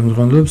ვიცე-სპიკერი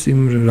ხელმძღვანელობს იმ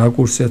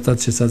რაკურსიათაც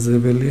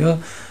შესაძლებელია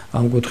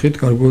ამ კუთხით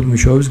გარკვეული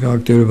მუშაობის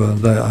გააქტიურება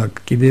და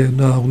კიდე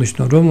უნდა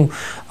აღვნიშნო რომ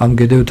ამ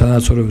გენდერულ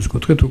თანაცხოვრების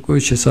კუთხით უკვე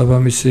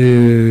შესაბამისი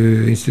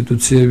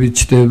ინსტიტუციები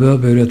ჩდება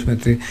ბევრად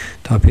მეტი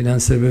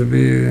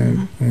დაფინანსებები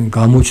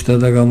გამოჩნდა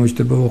და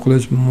გამოჩნდება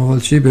უახლოეს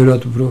მომავალში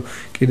ბევრად უფრო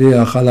კიდე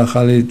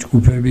ახალი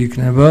ჯგუფები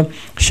იქნება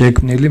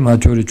შექმნილი მათ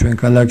შორის ჩვენ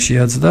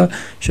ქალაქშიაც და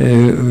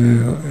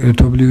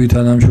ერთობლივი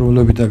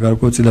თანამშრომლობით და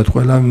გარკვეულწილად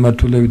ყველა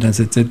მიმართულებიდან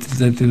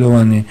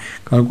წეტილოვანი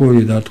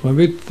გარკვეული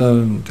დარტყმებით და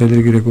მთელი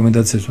რიგი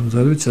რეკომენდაციების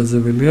მომზადებით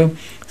შესაძლებელია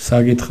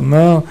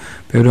საკითხმა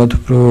ბევრად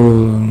უფრო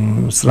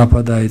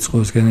სწრაფად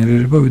დაიწყოს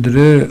გენერირება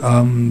ვიდრე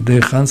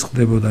ამდენხანს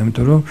ხდებოდა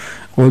იმიტომ რომ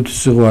ყოველთვის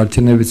იყო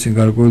არჩევნების წინ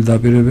გარკვეული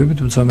დაპირებები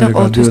თუმცა მე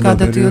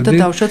გადადიოდა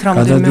დავუშვათ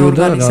რამდენიმე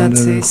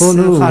ორგანიზაციის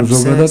ხარჯზე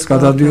ზოგადად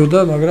გადადიოდა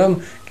მაგრამ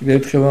კიდევ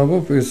ერთხელ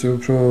ვამბობ ეს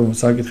უფრო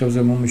საკითხებზე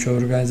მომუშავე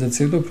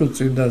ორგანიზაციები და უფრო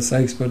წინდა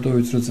საექსპერტო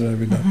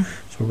ვიწროწრეები და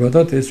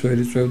ზოგადად ეს ვერ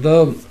იწევდა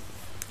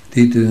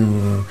დიდ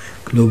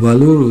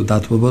გლობალურ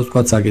დათბობას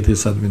თქვა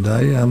საკითხისადმი და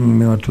აი ამ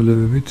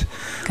მიმართულებებით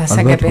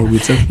გასაგები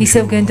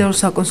ისევ გენდერულ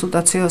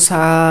საკონსულტაციო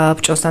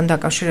საბჭოსთან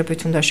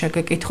დაკავშირებით უნდა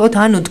შეგეკითხოთ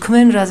ანუ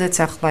თქვენ რაზეც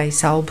ახლა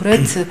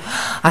ისაუბრეთ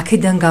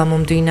აქედან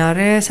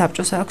გამომდინარე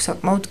საბჭოს აქვს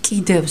საკმაოდ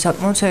კიდევ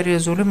საკმაოდ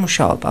სერიოზული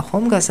მუშაობა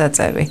ხომ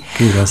გასაწევი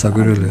კი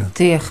გასაკვირველია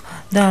დიახ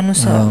და ანუ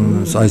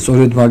აი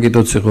სწორედ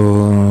მაგითაც იყო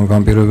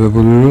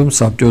განპირობებული რომ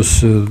საბჭოს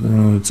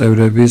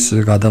წევრების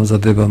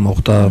გადამზადება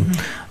მოხდა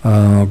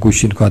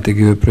გუშინ თქვა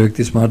იგივე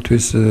პროექტის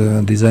მართვის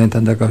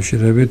დიზაინთან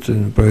დაკავშირებით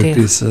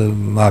პროექტის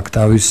აქ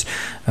თავის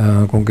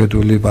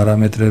კონკრეტული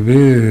პარამეტრები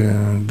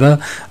და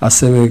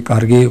ასევე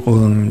კარგი იყო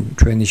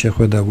ჩვენი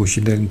შეხვედრა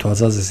გუშინდელი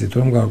თვალსაზრისით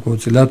რომ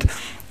გარკვეულწილად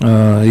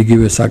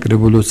იგივე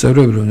საკრებულოს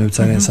წევრები რომლებიც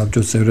არიან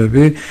საბჭოს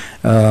წევრები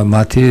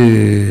მათი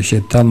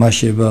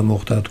შეთამაშება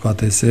მოხდა თქვა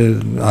ესე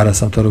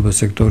არასამთავრობო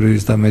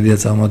სექტორის და მედია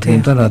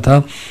წარმომადგენლებთან რათა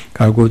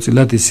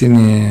გარკვეულწილად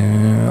ისინი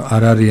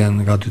არ არიან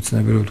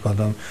გადაცნები რომ თქვა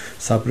და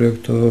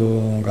საპროექტო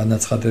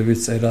განაცხადების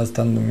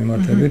წერასთან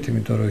მიმართებით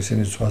იმიტომ რომ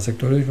ისინი სხვა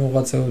სექტორებში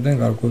მოღვაწეობდნენ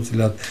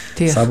გარკვეულწილად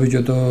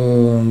საბიუჯეტო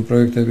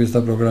პროექტების და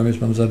პროგრამის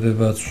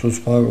მომზადება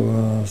სხვა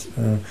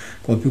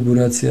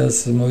კონფიგურაციას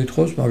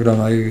მოითხოვს მაგრამ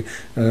აი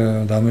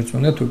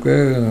დამერწმუნეთ უკვე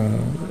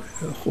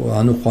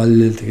ანუ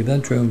ხვალილეთიდან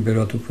ჩვენ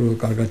ბევრად უფრო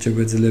კარგად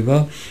შეგვეძლება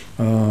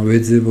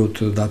ვეძებოთ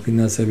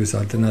დაფინანსების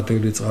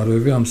ალტერნატიული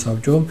წყაროები ამ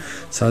საბჭომ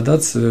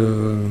სადაც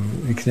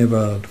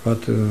იქნება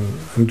თქვათ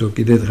იმიტომ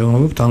კიდე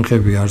დღევამობ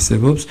თანხები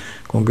არსებობს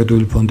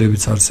კონკრეტული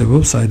ფონდებიც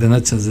არსებობს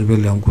საიდანაც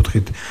შესაძლებელია ამ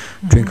კუთხით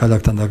ჩვენ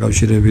ქალაქთან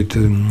დაკავშირებით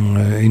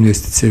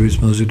ინვესტიციების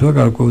მოზიდვა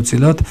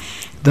გარკვეულწილად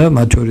და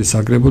მათ შორის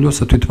საკრებულოს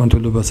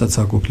თვითმმართველობასაც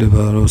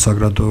აკუფლება რომ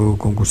საგრანტო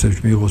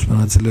კონკურსებში მიიღოს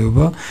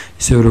მონაწილეობა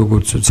ისე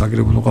როგორც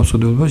საკრებულო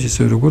ყავსოდებაში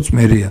ისე როგორც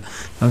მერია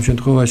ამ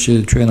შემთხვევაში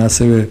ჩვენ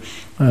ასევე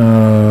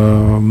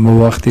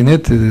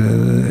მოვახდინეთ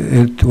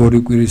ერთ-ორი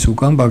კვირის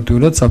უკან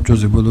ფაქტურად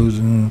საბჭოზე ბოლო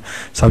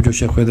საბჭოს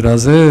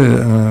შეხვედრაზე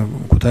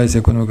ქუთაისის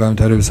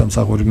ეკონომიკურ-განვითარების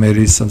სამსახურის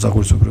მერის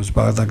სამსახურის უფროსი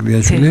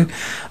ბაღდაგლიაშვილი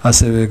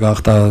ასევე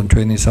გახდა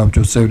ჩვენი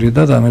საბჭოს წევრი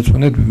და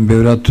დამერწმუნეთ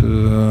ბევრად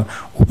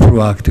უფრო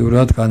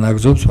აქტიურად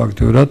განაგრძობს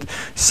ფაქტიურად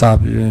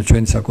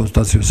ჩვენი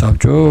საკონსტიტუციო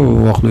საბჭო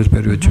უახლოეს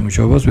პერიოდში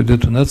მუშაობას, ვიდრე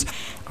თუნდაც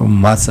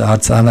მას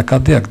არც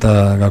ანაკადი აქვს და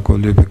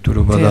გარკვეული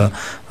ეფექტურობა და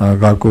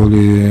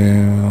გარკვეული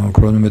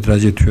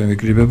ქრონომეტრაჟით ჩვენ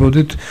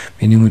ვიკრიბებოდით,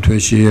 მინიმუმ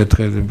თვეში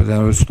ერთხელ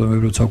პლენარული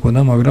სტუმრები როცა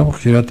ქონდა, მაგრამ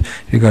ხშირად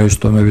რიგარი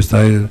სტუმრების და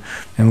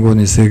მე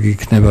მგონი ეს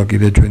იქნება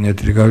კიდე ჩვენი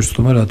ერთი რიგარი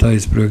სტუმარი, რათა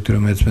ის პროექტი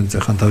რომელიც მე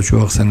წეხან თავში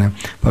ვახსენე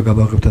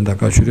ბაგაბაღებთან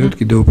დაკავშირებით,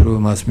 კიდე უფრო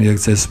მას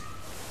მიექცეს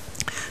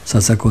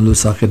სასაკონდო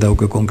სახე და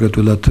უკვე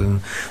კონკრეტულად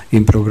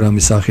იმ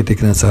პროგრამის სახით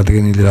იქნა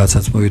წარდგენილი,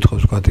 რასაც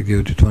მოითხოვს თქვა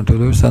იგივე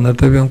თვითმმართველობის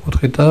სტანდარტები ამ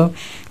კუთხით და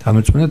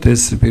დამეწმუნეთ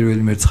ეს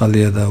პირველი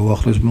მერცხალია და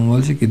უახლოეს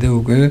მომავალში კიდე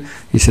უკვე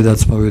ისედაც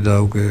მოვიდა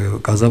უკვე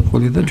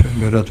გაზაფხული და ჩვენ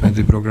ბევრად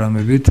მეტი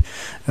პროგრამებით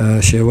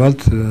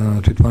შევალთ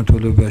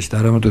თვითმმართველობაში და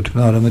არა მარტო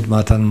თვითმმართველობაში, არამედ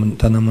მათთან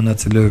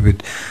თანამონაწილეობით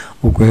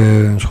უკვე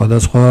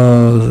სხვადასხვა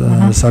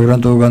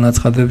საგრანტო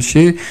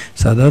განაცხადებში,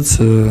 სადაც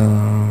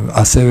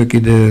ასევე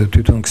კიდე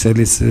თვითონ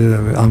ქსელის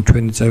ამ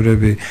ჩვენი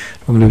წევრები,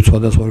 რომლებიც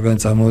სხვადასხვა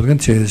ორგანიზაციას წარმოადგენთ,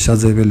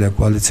 შესაძლებელია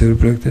კოალიციური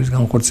პროექტების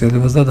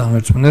განხორციელებას და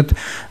დამერწმუნეთ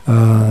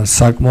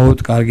საკმაოდ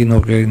კარგი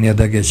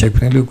ნიადაგია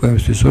შექმნილი უკვე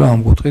იმისთვის, რომ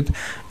ამ კუთხით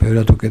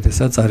ბევრად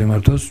უკეთესად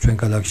წარიმართოს ჩვენ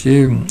ქალაქში,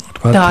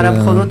 თქვა და არა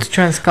მხოლოდ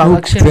ჩვენს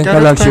ქალაქში, ჩვენ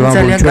ქალაქში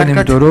ვამბობ ჩვენ,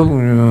 იმიტომ რომ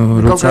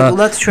როცა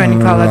ჩვენი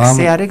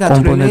ქალაქში არის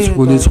გათვლილი კომპონენტს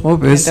გულისხმობ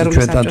ეს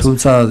ჩვენთან,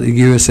 თუმცა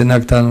იგივე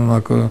სენაკთან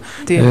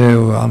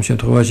ამ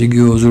შემთხვევაში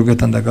იგივე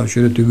ოზურგეთთან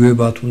დაკავშირებით, იგივე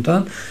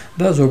ბათუმთან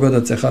და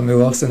ზოგადად ეხლა მე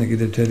ვახსენე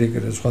კიდევ მთელი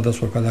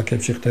სხვადასხვა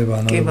ქალაქებში ხდება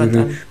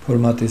ანალოგიური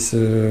ფორმატის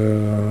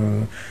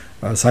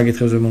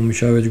საკითხებზე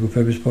მომუშავე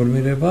ჯგუფების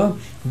ფორმირება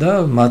და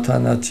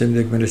მათთანაც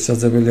შემდეგ მე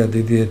შესაძლებელია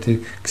დიდი ერთი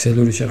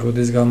ქსელური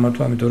შეხვედრის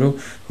გამართვა, იმიტომ რომ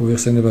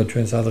მოიხსენება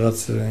ჩვენ სადღაც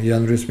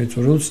იანვრის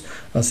მიწურულს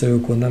ასევე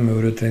ქონდა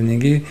მეორე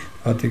ტრენინგი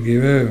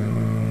იგივე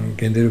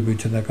გენდერული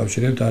ბიუჯეტთან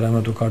დაკავშირებით, არა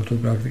მარტო ქართულ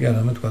პრაქტიკა,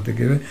 არამედ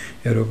იგივე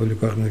ევროპული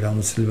ქვეყნის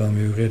გამოცდილება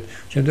მივიღეთ.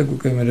 შემდეგ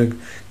უკვე მე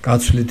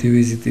გაცვლითი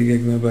ვიზიტი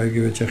გეგმება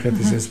იგივე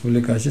ჩეხეთის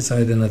რესპუბლიკაში,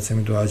 საიდანაც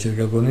იმიტომ აჭერ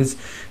გაგონიც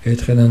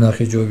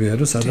ერთხელანახი ჯობია,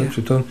 რომ სადაც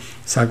თვითონ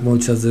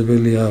საკმაოდ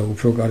შესაძლებელია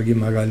უფრო კარგი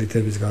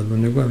მაგალითების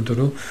გადმონება, იმიტომ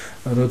რომ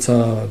როცა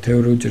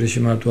თეორიულ ჭრიში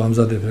მარტო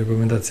ამზადებ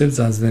რეკომენდაციებს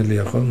ძალიან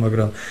ძნელია ხო,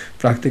 მაგრამ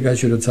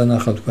პრაქტიკაში როცა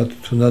ნახავ თქვა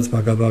თუნდაც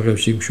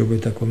ბაგაბაღებში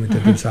მშობელთა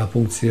კომიტეტებს რა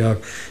ფუნქცია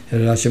აქვს,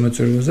 რა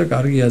შემოწირულობაა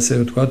კარგი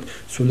ასევე თქვა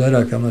სულ არ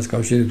აქვს ამას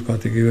კავშირი თქვა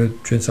იგივე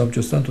ჩვენ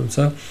საბჭოსთან,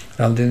 თუმცა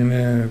რამდენიმე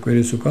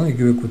კვირის უკან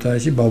იგივე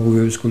ქუთაისში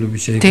ბაბუების კლუბი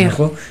შეიქმნა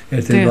ხო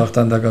ერთ-ერთ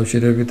ბაღთან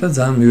დაკავშირებით და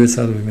ძალიან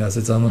მივეცადები მე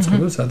ასე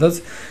წარმოწყებას, სადაც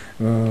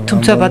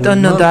თუმცა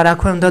ბატონო და რა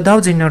ქვია უნდა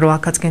დავძინო რომ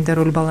აქაც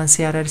გენდერული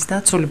ბალანსი არ არის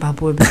დაცული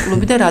ბაბუების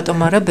კლუბი და რატომ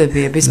არა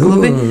ბებიების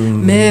კლუბი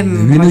მე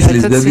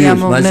ვინისლის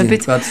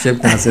ბებიების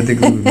შეკვნა ასეთი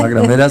კლუბი,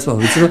 მაგრამ მე რას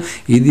ვამბობ რომ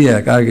იდეა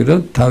კარგი რომ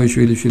თავის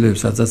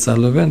შვილიშვილებსაც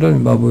ასწავლებენ რომ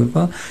იმ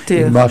ბაბუებმა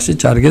ბაღში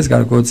ჩარგეს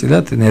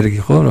გარკვეულწილად ენერგი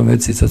ხო,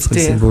 რომელიც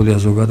სიცოცხლის სიმბოლოა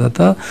ზოგადად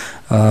და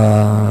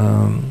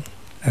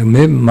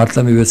მე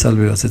მართლა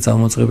მივეცალებ ასე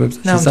წამოწყებებს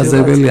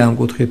შესაძლებელია ამ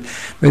კუთხით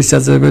მე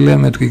შესაძლებელია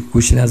მე თქვი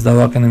გუშინაც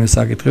დავაყენე მე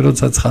საკითხი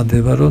როცა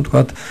ცხადდება რომ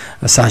თქვა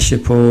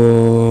საშეფო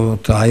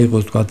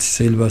აიღოს თქვა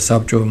შეიძლება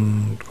საბჭო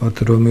თქვა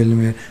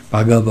რომელიმე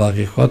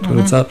ბაგაბაღი ხო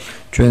როცა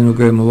ჩვენ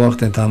უკვე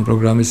მოვახდენთ ამ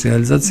პროგრამის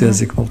რეალიზაციას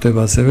იქ მოხდება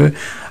ასევე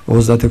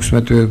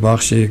 36-მე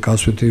ბაღში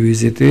გასვლითი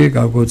ვიზიტი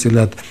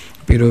გავგოცილად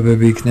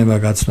პირობები იქნება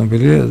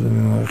გაცნობილი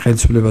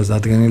ხელისუფლებას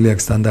დადგენილი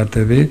აქვს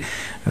სტანდარტები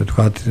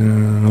თქვათ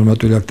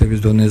ნორმატიული აქტების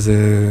დონეზე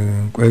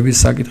კვების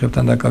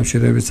საკითხებთან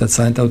დაკავშირებით და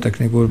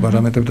სანიტარო-ტექნიკურ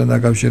პარამეტრებთან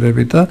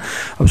დაკავშირებით და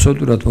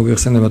აბსოლუტურად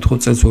მოიხსენებათ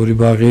 5 წელს 2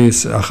 ბაღის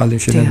ახალი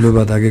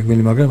მშენებლობა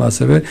დაგეგმილი, მაგრამ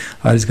ასევე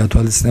არის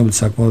გათვალისწინებული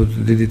საკმაოდ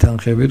დიდი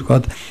თანხები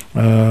თქვათ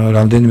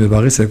რამდენიმე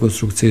ბაღის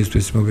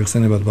რეკონსტრუქციისთვის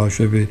მოიხსენებათ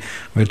ბავშვები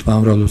მერტმა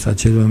ამრავლობსაც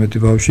შეიძლება მეტი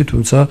ბავშვი,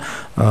 თუმცა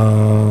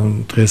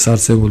დღეს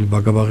არსებული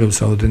ბაგაბაღების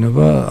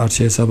რაოდენობა არ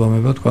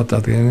შეესაბამება თქვათ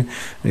დადგენილი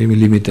იმ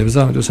ლიმიტებს და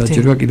ამიტომ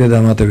საჭიროა კიდე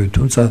დამატებით,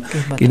 თუმცა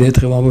კიდე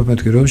ერთხელ ვამბობ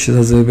მეთქი რომ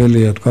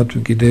შესაძლებელია თქვათ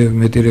კიდე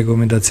მეტი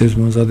რეკომენდაციების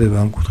მომზადება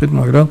ამ კუთხით,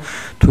 მაგრამ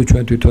თუ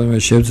ჩვენ თვითონვე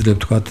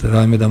შევძლებთ თქვათ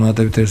რაიმე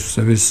დამატებით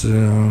რესურსების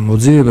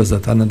მოძიებას და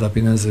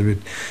თანადაფინანსებით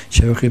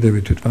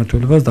შევხიდებით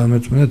თვითმმართველობას,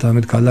 დამერწმუნეთ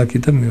ამით ქალაქი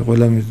და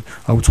ყველა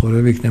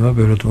აუცხოვრები იქნება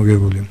ბევრად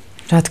მოგებული.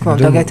 რა თქმა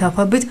უნდა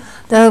გეთანხმებით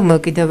და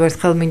კიდევ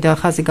ერთხელ მინდა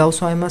ხაზი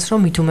გავუსვა იმას, რომ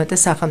მით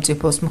უმეტეს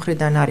სახელმწიფოს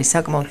მხრიდან არის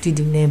საკმაოდ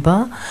დიდი ნება.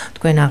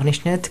 თქვენ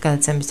აღნიშნეთ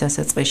გადაცემის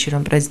დასაწყისში,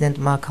 რომ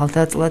პრეზიდენტმა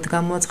ქალთა წლად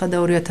გამოაცხადა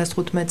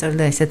 2015 წელი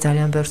და ესე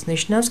ძალიან ბევრს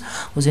ნიშნავს.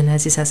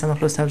 უზენაესი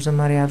სასამართლოს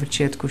თავმჯდომარე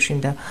ავრჩიეთ გუშინ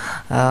და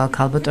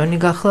ქალბატონი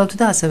გახლავთ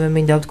და ასევე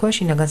მინდა ვთქვა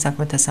შინაგან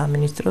საქმეთა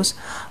სამინისტროს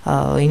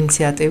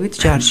ინიციატივით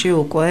ჯარში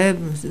უკვე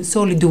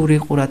სოლიდური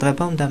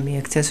ყურადღება უნდა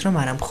მიექცეს, რომ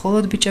არა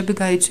მხოლოდ ბიჭები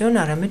გაიწვიონ,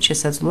 არამედ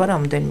შესაძლოა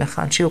რამოდენიმე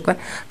ხანში უკვე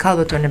ქალბატონი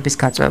ხელმძღვანელობის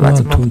გაწევაც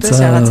მოხდეს,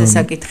 რაღაც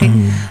საკითხი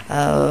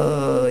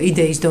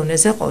იდეის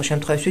დონეზე ყოველ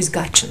შემთხვევაში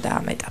გაჩნდა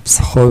ამ ეტაპზე.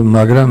 ხო,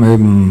 მაგრამ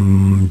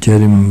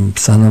ჯერ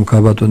სანამ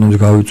ქალბატონებს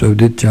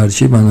გავიწევდით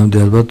ჯარში, მანამდე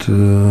ალბათ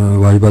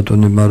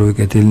ვაჟბატონებმა რო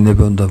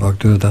ეკეთილინებონ და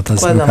ფაქტობრივად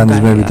 1000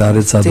 მექანიზმებით არ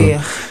ეცადონ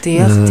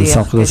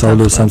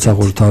სამხედრო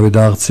სამსახურს თავი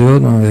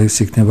დააღწიონ, ეს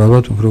იქნება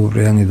ალბათ უფრო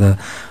პრიანი და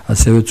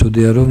ასევე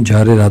ცუდია რომ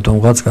ჯარი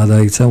რატომღაც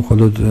გადაიქცა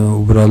მხოლოდ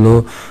უბრალო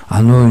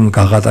ანუ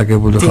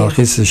გაღატაკებული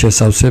ხალხის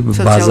შესავსებ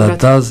ბაზად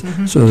და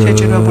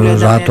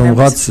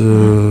რატომღაც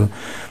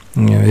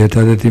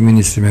ერთადერთი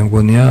მინისტრი მე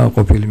მგონია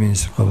ყოფილი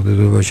მინისტრი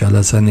ხალხდედობაში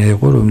ალასანია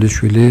იყო რომლის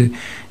შვილი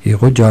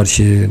იყო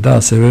ჯარში და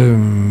ასევე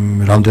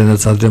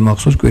რამდენადაც ადრე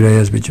მახსოვს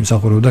კვირაიას ბიჭი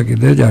მსახურობდა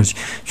კიდე ჯარში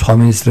სხვა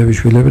მინისტრების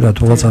შვილები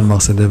რატომღაც არ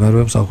მახსენდება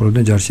რომ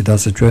მსახურობდნენ ჯარში და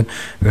ასე ჩვენ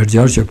ვერ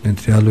ჯარში ვქნით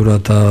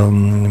რეალურად და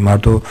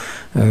მარტო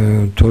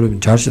თორემ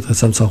ჯარში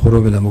დღეს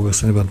ამსახურებენ და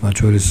მოგეხსენებათ მათ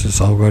შორის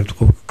საუბარით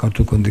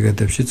ქართულ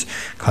კონტინგენტებშიც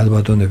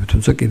ქალბატონები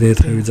თუმცა კიდე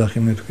ერთხელ ვიძახი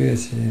მე თქვი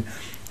ეს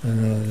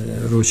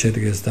რო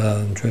შედგეს და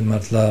ჩვენ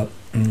მართლა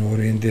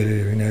ორიენტირი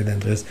ვინაიდან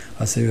დღეს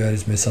ასევე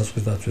არის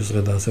მესაზღვის დაცვის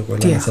დღე და ასე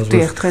ყველა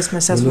მესაზღვის დღეს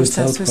მესაზღვის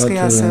დაცვის დღე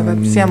ასევე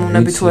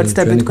სიამოვნებით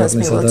უერთდებით თქვენს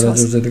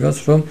მილოცვას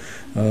რომ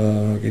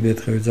კიდე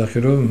ერთხელ ვიძახი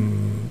რომ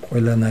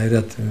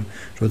ყველანაირად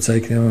როცა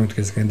იქნება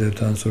მეთქეს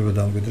გენდერთან ასოება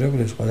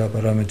დამკვიდრებული ეს ყველა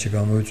პარამეტრში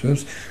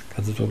გამოიწვევს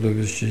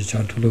გადაწყვეტილების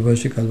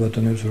ჩართულობაში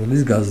ქალბატონების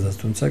როლის გაზრდას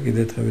თუმცა კიდე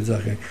ერთხელ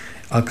ვიძახი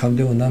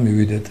აქამდე უნდა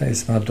მივიდეთ და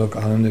ეს მარტო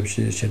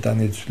კანონებში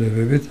შეტანილი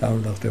ცვლილებებით არ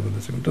უნდა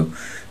ხდებოდეს იმიტომ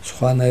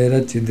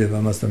სხვანაირად ჭირდება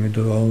ამასთან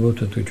მიდო ვამბობთ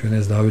თუ ჩვენ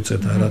ეს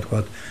დავიწყეთ რა თქვა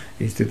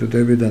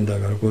ინსტიტუტებიდან და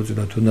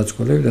გარკვეულწილად თუნდაც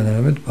სკოლებიდან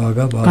არამედ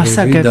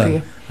ბაგებიდან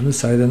ანუ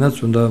საიდანაც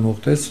უნდა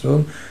მოხდეს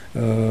რომ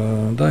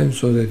და იმ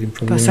სოდეთ იმ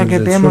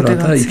პრობლემებზე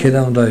და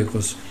იქიდან უნდა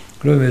იყოს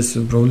რომ ეს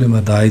პრობლემა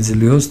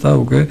დაიძლიოს და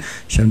უკვე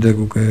შემდეგ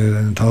უკვე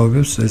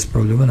თავებებს ეს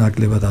პრობლემა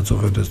ნაკლებად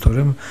აწუხებდეს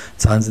თორემ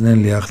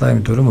ძანძნელია ახლა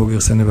იმიტომ რომ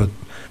მოგიხსენებათ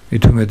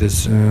მithumedes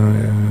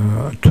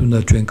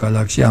თუნდაც ჩვენ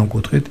კალაქში ამ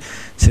კუთხით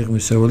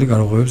სიღრმისეული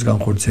გარღვევების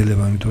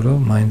განხორციელება იმიტომ რომ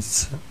მაინც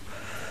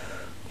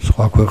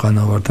სხვა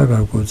ქვეყანა ვარ და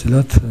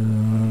გარკვეულწილად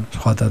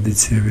სხვა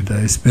ტრადიციები და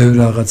ეს ბევრი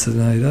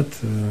რაღაცნაირად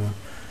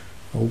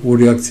უყურ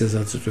რეაქციას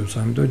აწუხებს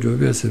ამიტომ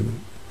ჯობია ასე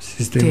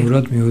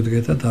სისტემურად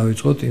მივუდგეთ და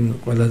დავიწყოთ იმ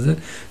ყველაზე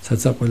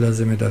საცა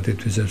ყველაზე მეტად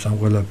ითვისებს ამ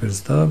ყველაფერს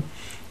და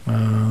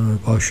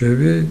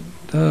ბავშვები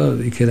და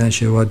იქიდან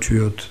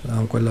შევაჩვიოთ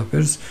ამ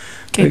ყველაფერს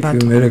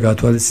მე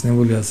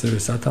გათვალისწინებული ასევე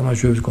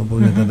სათამაშოების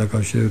კომპონენტთან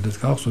დაკავშირებით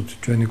გახსოვთ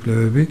ჩვენი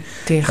კვლევები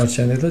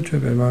ხარშანე და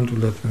ჩვენ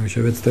პერმანენტულად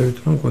შევეცდებით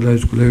რომ ყველა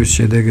ეს კვლევის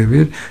შედეგები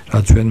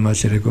რაც ჩვენ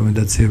მასში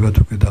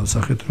რეკომენდაციებად უკვე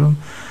დავსახეთ რომ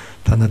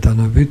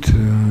თანატანობით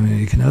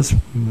იქნას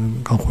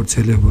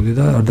განხორციელებული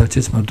და არ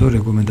დარჩეს მარტო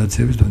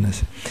რეკომენდაციების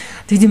დონეზე.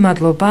 დიდი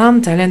მადლობა,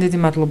 ძალიან დიდი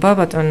მადლობა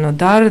ბატონო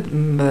დარ,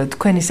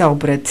 თქვენი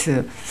საუბრეთ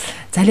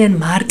ძალიან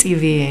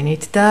მარტივი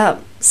ენით და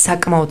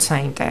საკმაოდ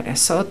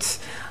საინტერესოდ.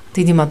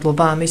 დიდი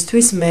მადლობა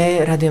ამისთვის. მე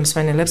რადიო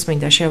მსმენელებს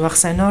მინდა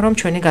შევახსენო, რომ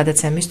ჩვენი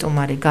გადაცემის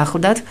სტუმარი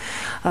გახლდათ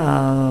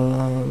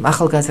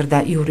ახალგაზრდა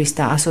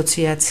იურისტთა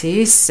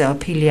ასოციაციის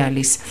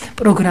ფილიალის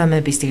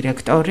პროგრამების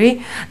დირექტორი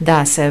და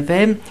ასევე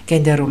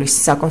გენდერულის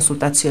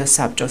საკონსულტაციო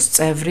საბჭოს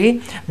წევრი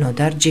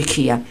ნოდარ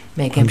ჯიქია.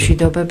 მე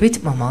გემშვიდობებით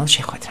მომავალ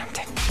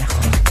შეხვედრამდე.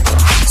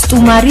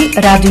 სტუმარი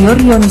რადიო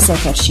რიონის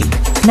ეთერში.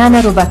 ნანა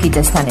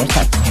რობაქიძესთან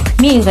ერთად.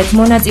 მიიღეთ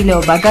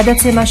მონაწილეობა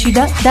გადაცემაში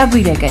და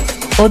დაგვირეკეთ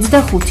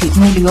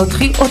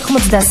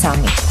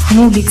 250483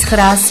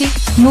 0900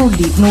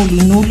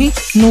 000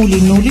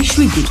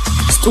 007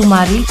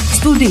 სტუმარი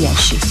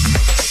სტუდიაში.